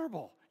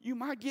vulnerable. You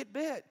might get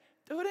bit.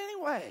 Do it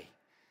anyway.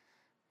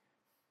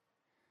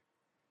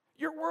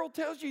 Your world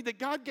tells you that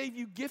God gave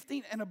you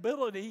gifting and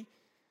ability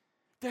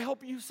to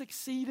help you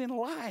succeed in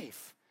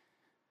life.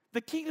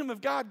 The kingdom of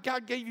God,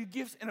 God gave you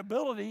gifts and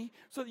ability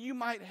so that you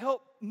might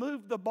help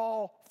move the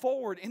ball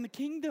forward in the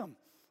kingdom.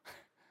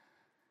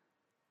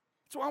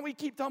 That's why we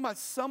keep talking about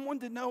someone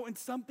to know and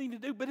something to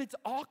do, but it's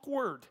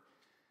awkward.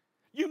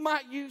 You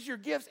might use your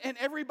gifts and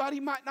everybody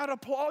might not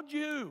applaud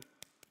you.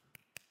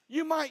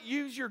 You might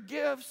use your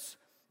gifts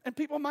and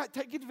people might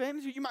take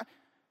advantage of you.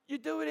 You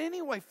do it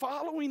anyway.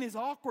 Following is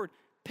awkward.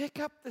 pick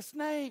up the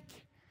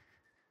snake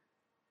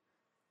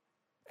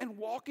and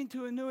walk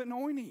into a new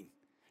anointing.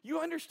 You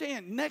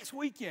understand, next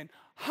weekend,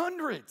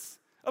 hundreds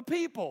of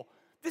people.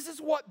 This is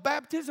what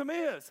baptism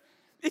is.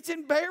 It's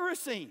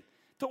embarrassing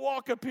to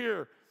walk up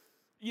here,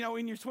 you know,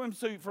 in your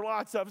swimsuit for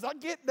lots of us. I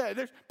get that.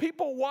 There's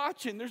people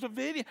watching. There's a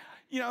video.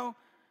 You know,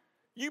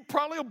 you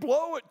probably will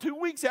blow it 2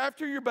 weeks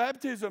after your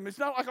baptism. It's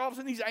not like all of a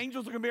sudden these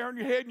angels are going to be on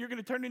your head and you're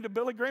going to turn into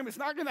Billy Graham. It's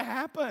not going to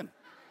happen.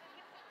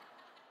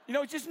 You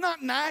know, it's just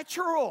not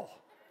natural.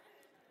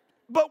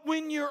 But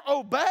when you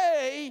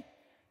obey,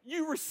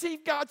 you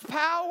receive God's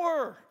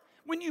power.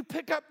 When you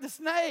pick up the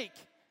snake,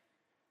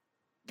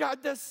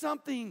 God does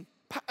something.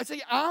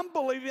 See, I'm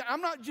believing.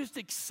 I'm not just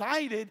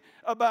excited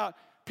about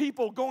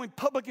people going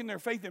public in their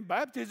faith in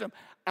baptism.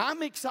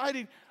 I'm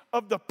excited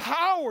of the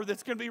power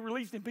that's going to be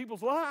released in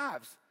people's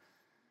lives.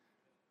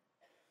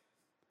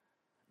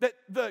 That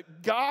the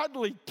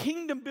godly,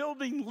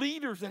 kingdom-building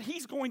leaders that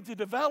he's going to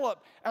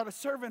develop out of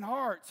servant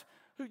hearts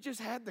who just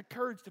had the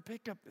courage to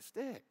pick up the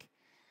stick.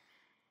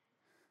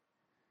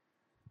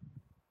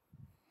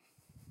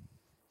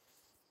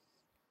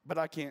 But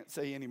I can't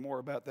say any more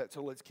about that,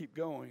 so let's keep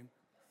going.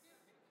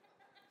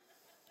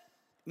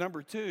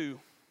 Number 2,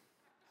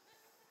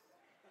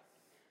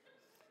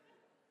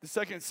 the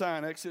second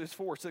sign, Exodus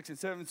 4, 6, and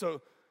 7.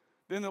 So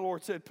then the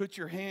Lord said, put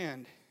your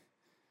hand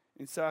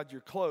inside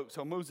your cloak.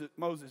 So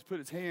Moses put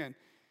his hand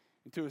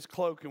into his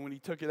cloak, and when he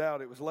took it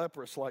out, it was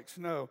leprous like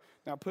snow.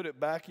 Now put it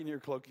back in your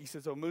cloak. He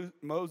says,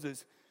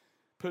 Moses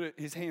put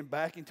his hand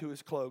back into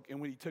his cloak,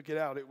 and when he took it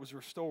out, it was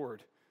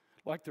restored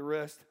like the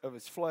rest of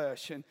his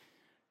flesh. And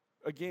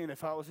again,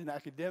 if I was an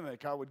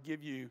academic, I would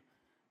give you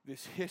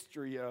this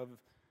history of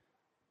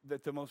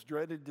that the most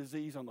dreaded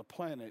disease on the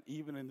planet,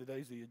 even in the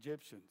days of the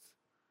Egyptians,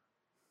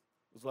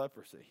 was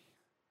leprosy.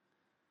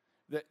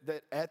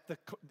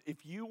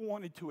 If you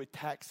wanted to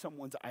attack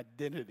someone's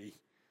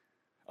identity,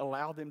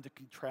 allow them to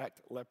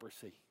contract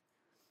leprosy.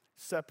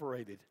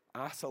 Separated,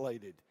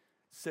 isolated,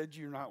 said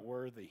you're not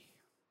worthy.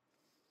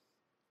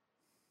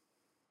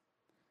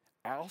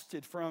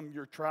 Ousted from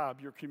your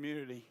tribe, your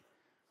community,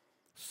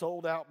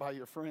 sold out by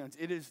your friends.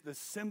 It is the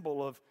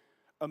symbol of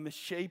a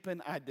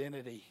misshapen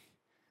identity.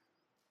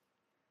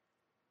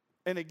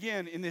 And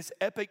again, in this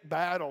epic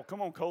battle,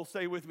 come on, Cole,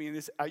 stay with me.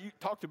 I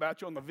talked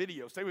about you on the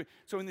video. Stay with me.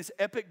 So in this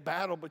epic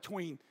battle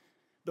between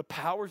the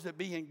powers that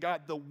be and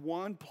God, the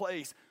one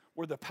place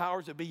where the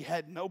powers that be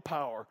had no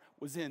power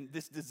was in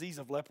this disease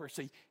of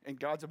leprosy, and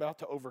God's about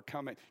to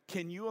overcome it.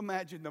 Can you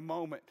imagine the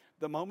moment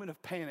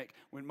of panic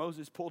when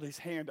Moses pulled his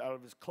hand out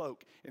of his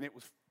cloak and it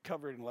was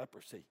covered in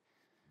leprosy?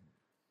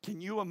 Can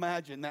you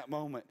imagine that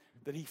moment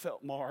that he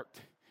felt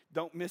marked?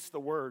 Don't miss the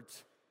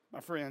words, my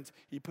friends.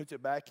 He puts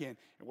it back in.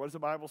 And what does the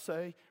Bible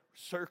say?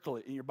 Circle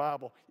it in your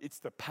Bible. It's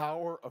the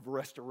power of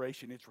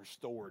restoration. It's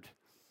restored.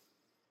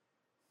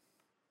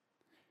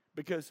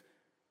 Because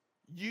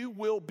you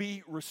will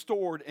be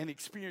restored and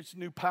experience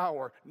new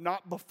power,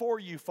 not before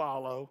you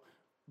follow,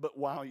 but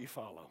while you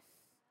follow.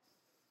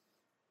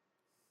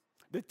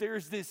 That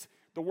there's this,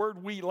 the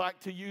word we like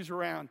to use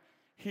around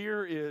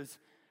here is,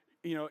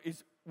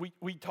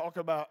 we talk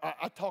about,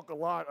 I talk a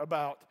lot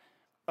about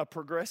a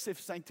progressive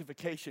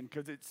sanctification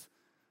because it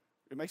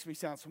makes me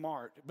sound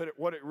smart. But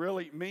what it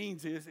really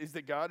means is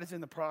that God is in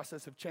the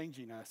process of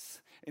changing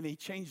us. And he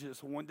changes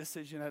us one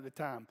decision at a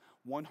time,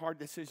 one hard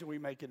decision we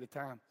make at a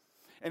time.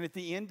 And at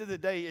the end of the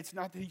day, it's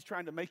not that he's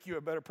trying to make you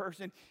a better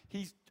person.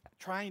 He's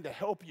trying to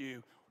help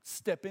you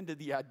step into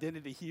the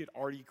identity he had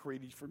already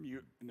created from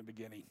you in the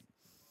beginning.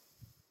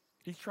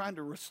 He's trying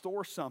to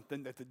restore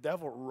something that the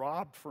devil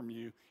robbed from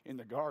you in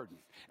the garden,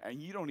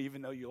 and you don't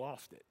even know you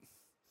lost it.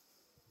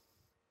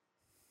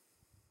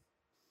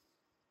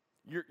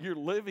 You're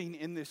living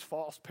in this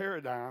false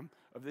paradigm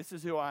of this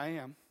is who I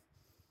am.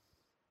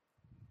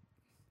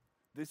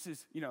 This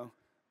is,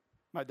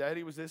 my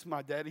daddy was this,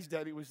 my daddy's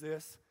daddy was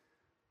this.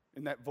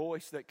 And that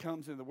voice that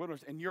comes in the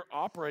wilderness, and you're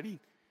operating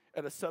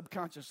at a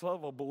subconscious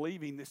level,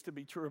 believing this to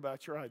be true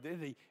about your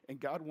identity, and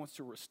God wants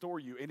to restore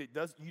you. And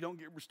you don't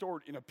get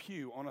restored in a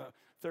pew on a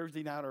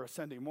Thursday night or a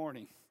Sunday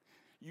morning.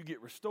 You get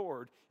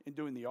restored in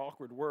doing the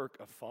awkward work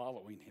of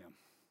following him.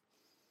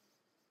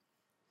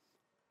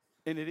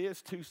 And it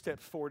is 2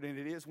 steps forward, and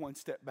it is 1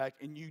 step back,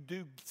 and you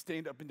do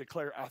stand up and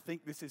declare, I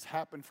think this has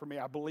happened for me.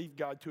 I believe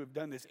God to have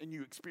done this, and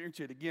you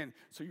experience it again,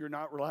 so you're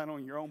not relying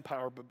on your own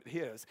power, but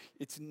his.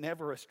 It's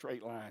never a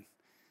straight line,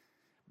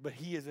 but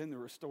he is in the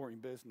restoring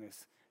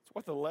business. It's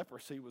what the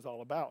leprosy was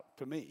all about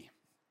to me.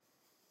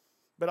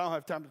 But I don't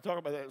have time to talk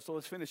about that, so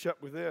let's finish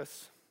up with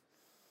this.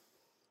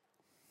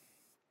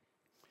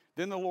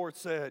 Then the Lord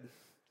said,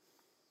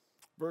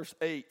 verse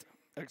 8,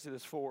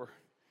 Exodus 4,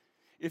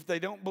 if they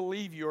don't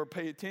believe you or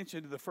pay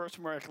attention to the first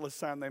miraculous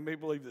sign, they may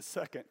believe the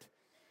second.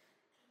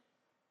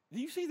 Do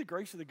you see the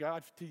grace of the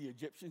God to the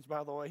Egyptians,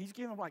 by the way? He's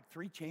given them like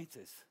 3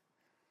 chances.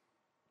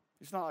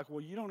 It's not like, well,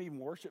 you don't even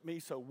worship me,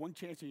 so 1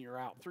 chance and you're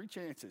out. 3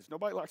 chances.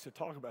 Nobody likes to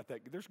talk about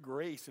that. There's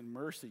grace and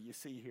mercy you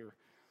see here.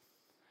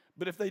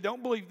 But if they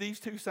don't believe these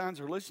 2 signs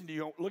or listen to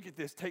you, look at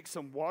this. Take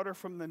some water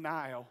from the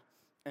Nile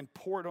and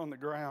pour it on the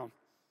ground.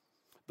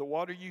 the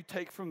water you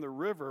take from the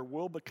river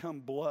will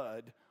become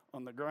blood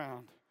on the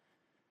ground.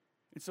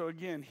 And so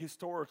again,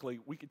 historically,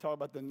 we could talk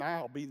about the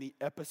Nile being the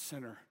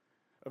epicenter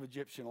of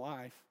Egyptian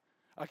life.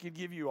 I could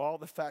give you all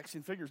the facts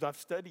and figures. I've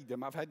studied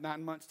them. I've had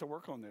 9 months to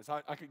work on this.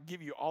 I could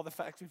give you all the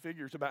facts and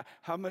figures about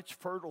how much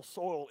fertile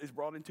soil is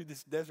brought into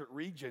this desert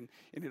region,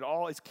 and it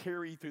all is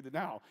carried through the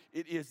Nile.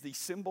 It is the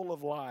symbol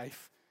of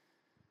life.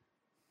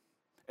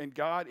 And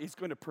God is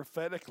going to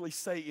prophetically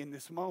say in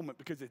this moment,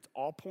 because it's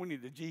all pointing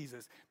to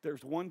Jesus,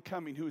 there's one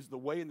coming who is the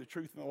way and the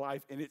truth and the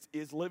life, and it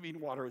is living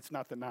water. It's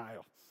not the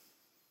Nile.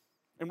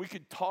 And we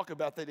could talk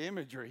about that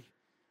imagery.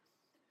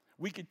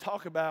 We could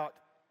talk about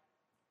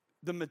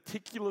the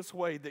meticulous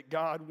way that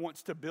God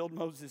wants to build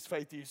Moses'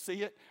 faith. Do you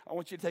see it? I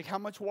want you to take how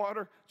much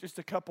water? Just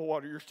a cup of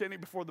water. You're standing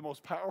before the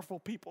most powerful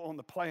people on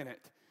the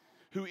planet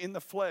who in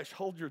the flesh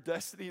hold your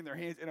destiny in their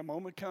hands. And a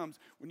moment comes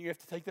when you have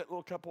to take that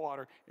little cup of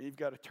water and you've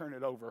got to turn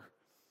it over.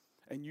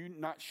 And you're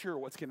not sure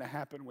what's going to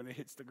happen when it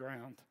hits the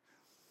ground.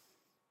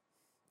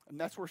 And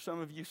that's where some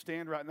of you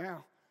stand right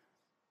now.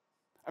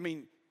 I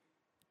mean,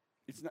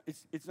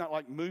 it's not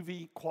like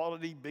movie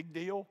quality big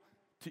deal.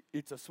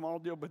 It's a small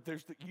deal, but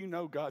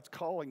God's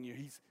calling you.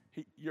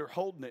 You're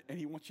holding it, and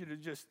He wants you to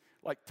just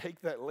like take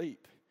that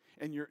leap.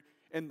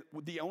 And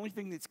the only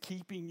thing that's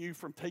keeping you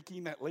from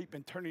taking that leap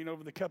and turning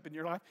over the cup in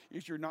your life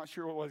is you're not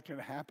sure what's going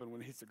to happen when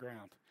it hits the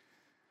ground.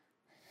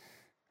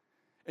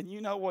 And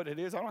you know what it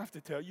is. I don't have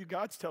to tell you.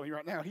 God's telling you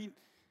right now.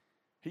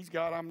 He's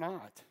God, I'm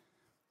not.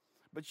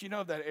 But you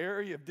know that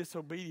area of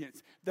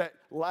disobedience, that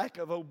lack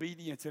of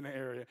obedience in an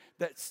area,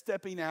 that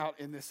stepping out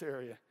in this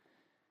area.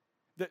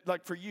 That,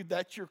 like for you,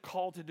 that's your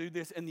call to do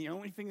this, and the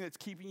only thing that's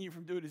keeping you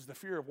from doing it is the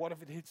fear of what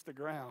if it hits the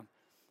ground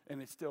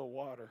and it's still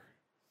water.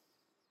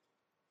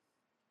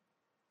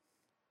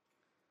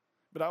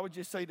 But I would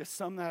just say, to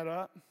sum that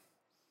up,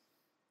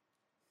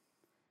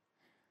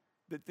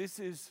 that this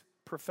is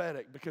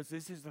prophetic, because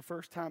this is the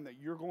first time that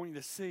you're going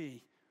to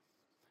see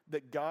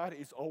that God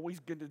is always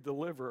going to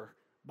deliver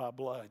by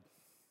blood.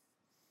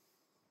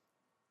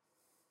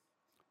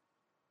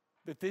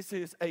 That this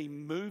is a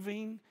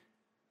moving,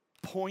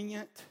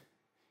 poignant,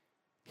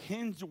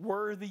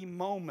 hinge-worthy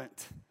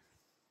moment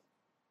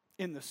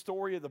in the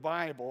story of the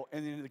Bible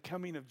and in the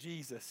coming of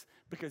Jesus,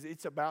 because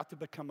it's about to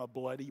become a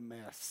bloody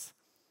mess.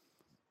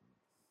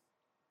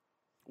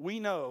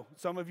 We know,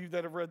 some of you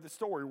that have read the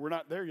story, we're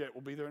not there yet,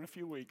 we'll be there in a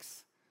few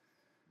weeks.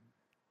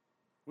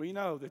 We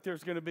know that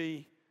there's going to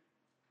be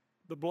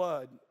the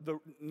blood, the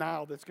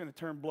Nile that's going to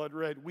turn blood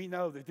red. We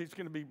know that there's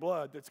going to be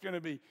blood that's going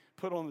to be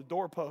put on the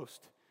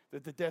doorpost,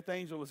 that the death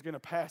angel is going to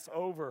pass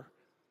over.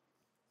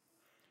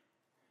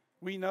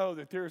 We know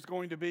that there's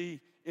going to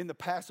be, in the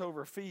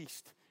Passover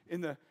feast,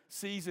 in the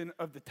season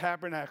of the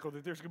tabernacle,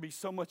 that there's going to be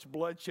so much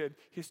bloodshed.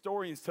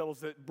 Historians tell us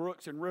that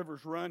brooks and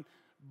rivers run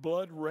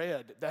blood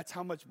red. That's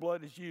how much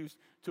blood is used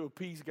to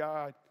appease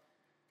God.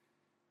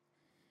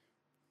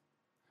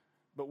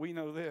 But we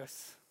know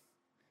this.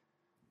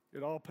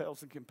 It all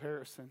pales in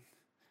comparison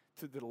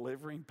to the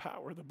delivering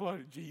power of the blood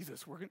of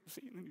Jesus we're going to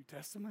see in the New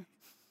Testament.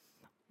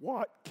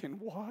 What can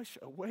wash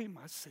away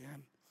my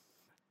sin?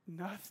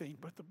 Nothing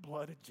but the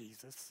blood of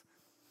Jesus.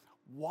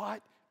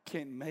 What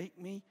can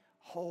make me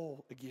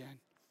whole again?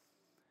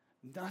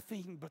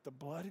 Nothing but the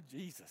blood of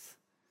Jesus.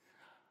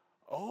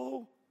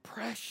 Oh,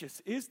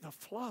 precious is the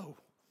flow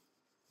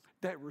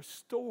that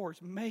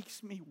restores,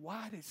 makes me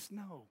white as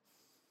snow.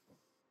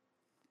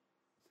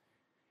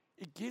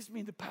 It gives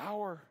me the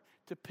power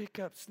to pick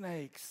up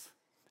snakes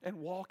and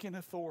walk in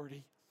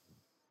authority.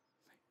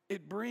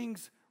 It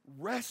brings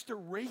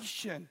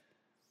restoration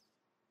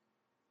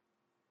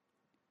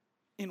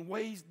in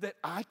ways that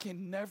I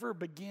can never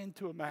begin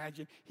to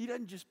imagine. He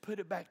doesn't just put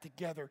it back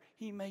together.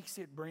 He makes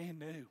it brand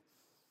new.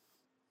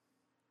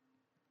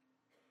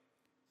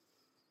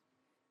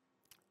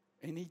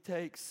 And He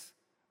takes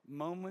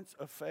moments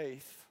of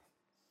faith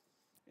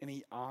and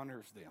He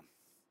honors them.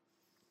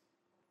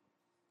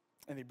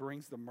 And He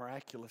brings the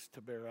miraculous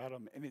to bear out of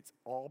them. And it's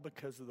all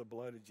because of the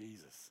blood of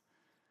Jesus.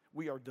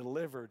 We are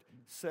delivered,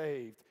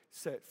 saved,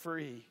 set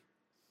free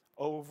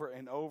over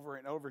and over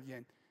and over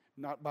again.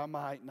 Not by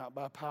might, not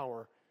by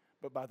power,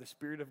 but by the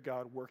Spirit of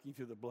God working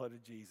through the blood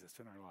of Jesus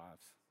in our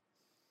lives.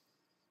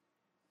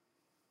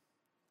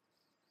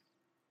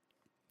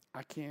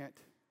 I can't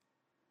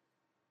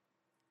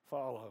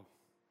follow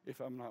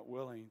if I'm not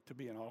willing to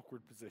be in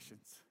awkward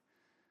positions.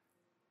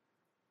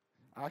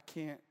 I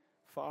can't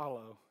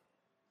follow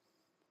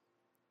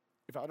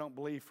if I don't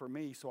believe for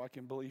me, so I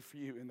can believe for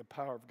you in the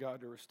power of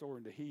God to restore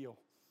and to heal.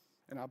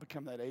 And I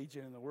become that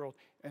agent in the world.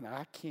 And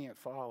I can't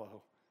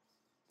follow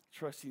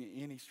trusting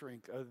in any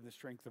strength other than the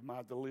strength of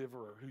my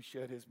deliverer who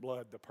shed His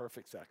blood, the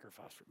perfect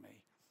sacrifice for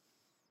me.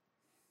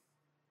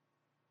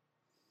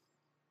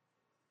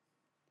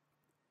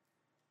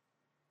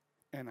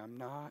 And I'm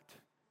not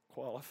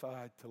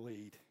qualified to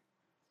lead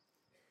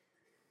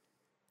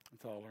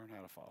until I learn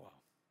how to follow.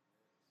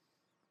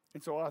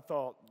 And so I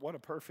thought, what a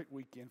perfect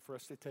weekend for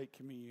us to take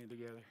communion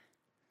together.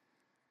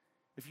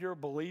 If you're a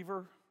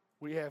believer,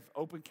 we have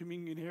open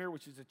communion here,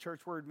 which is a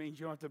church word. It means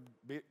you don't have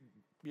to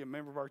be a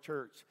member of our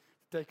church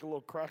take a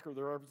little cracker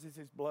that represents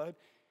his blood,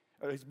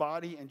 or his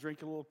body, and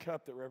drink a little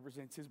cup that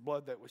represents his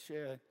blood that was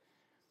shed.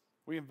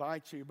 We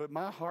invite you, but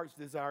my heart's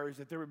desire is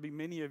that there would be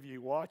many of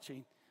you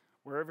watching,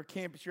 wherever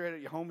campus you're at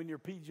your home in your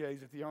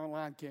PJs, at the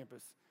online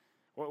campus,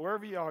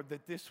 wherever you are,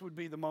 that this would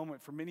be the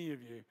moment for many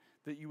of you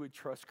that you would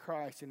trust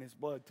Christ and his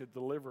blood to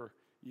deliver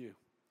you.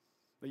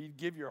 That you'd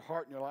give your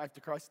heart and your life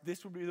to Christ.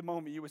 This would be the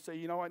moment you would say,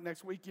 you know what,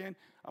 next weekend,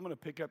 I'm going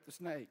to pick up the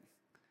snake.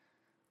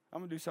 I'm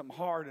going to do something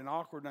hard and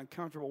awkward and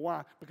uncomfortable.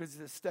 Why? Because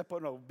it's a step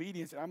of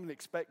obedience, and I'm going to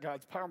expect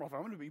God's power. I'm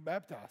going to be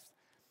baptized.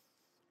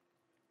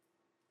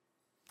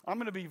 I'm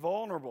going to be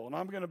vulnerable, and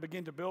I'm going to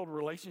begin to build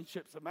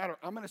relationships that matter.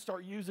 I'm going to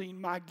start using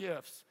my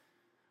gifts.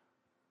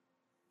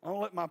 I'm going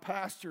to let my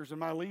pastors and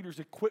my leaders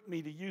equip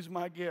me to use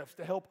my gifts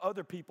to help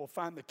other people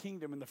find the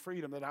kingdom and the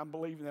freedom that I'm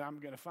believing that I'm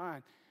going to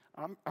find.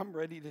 I'm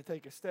ready to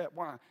take a step.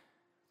 Why?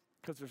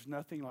 Because there's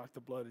nothing like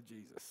the blood of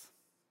Jesus.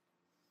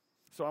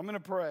 So I'm going to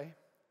pray,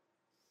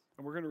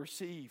 and we're going to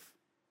receive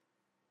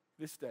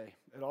this day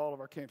at all of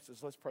our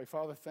campuses. Let's pray.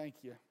 Father, thank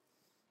you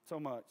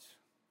so much.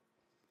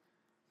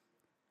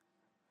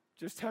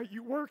 Just how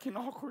you work in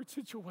awkward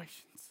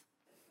situations.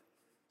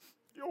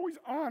 You always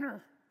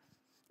honor.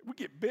 We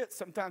get bit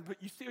sometimes, but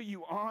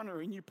you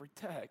honor and you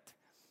protect.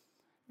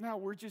 Now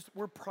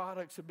we're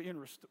products of being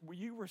restored.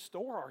 You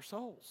restore our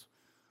souls.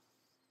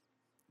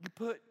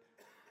 You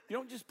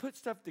don't just put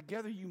stuff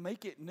together, you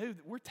make it new.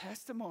 We're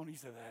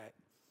testimonies of that.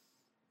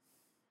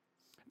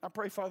 I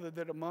pray, Father,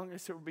 that among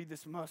us there will be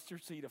this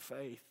mustard seed of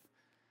faith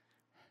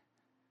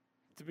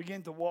to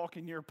begin to walk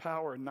in your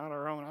power and not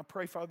our own. I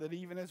pray, Father, that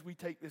even as we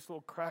take this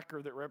little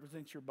cracker that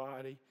represents your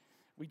body,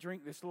 we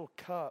drink this little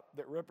cup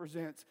that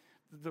represents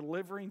the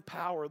delivering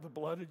power of the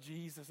blood of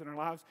Jesus in our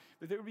lives,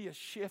 that there would be a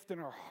shift in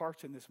our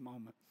hearts in this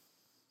moment.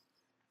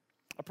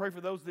 I pray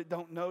for those that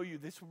don't know you,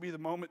 this would be the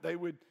moment they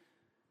would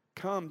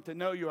come to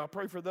know you. I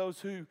pray for those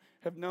who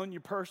have known you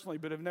personally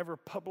but have never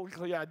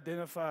publicly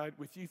identified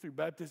with you through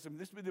baptism.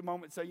 This would be the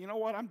moment to say, you know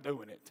what, I'm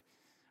doing it.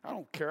 I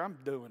don't care, I'm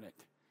doing it.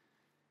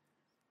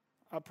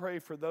 I pray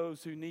for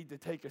those who need to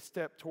take a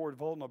step toward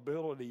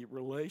vulnerability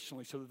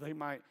relationally so that they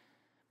might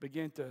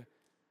begin to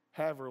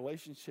have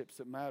relationships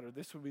that matter.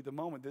 This would be the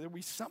moment that there would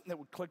be something that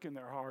would click in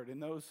their heart,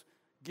 and those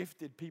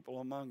gifted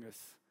people among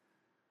us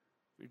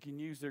who can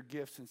use their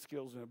gifts and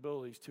skills and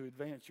abilities to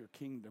advance your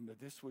kingdom, that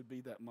this would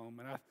be that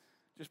moment. I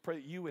just pray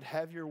that you would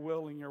have your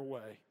will in your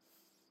way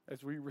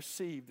as we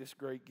receive this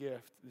great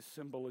gift, this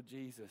symbol of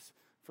Jesus.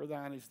 For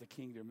thine is the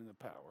kingdom and the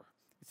power.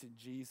 It's in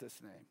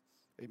Jesus' name.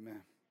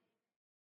 Amen.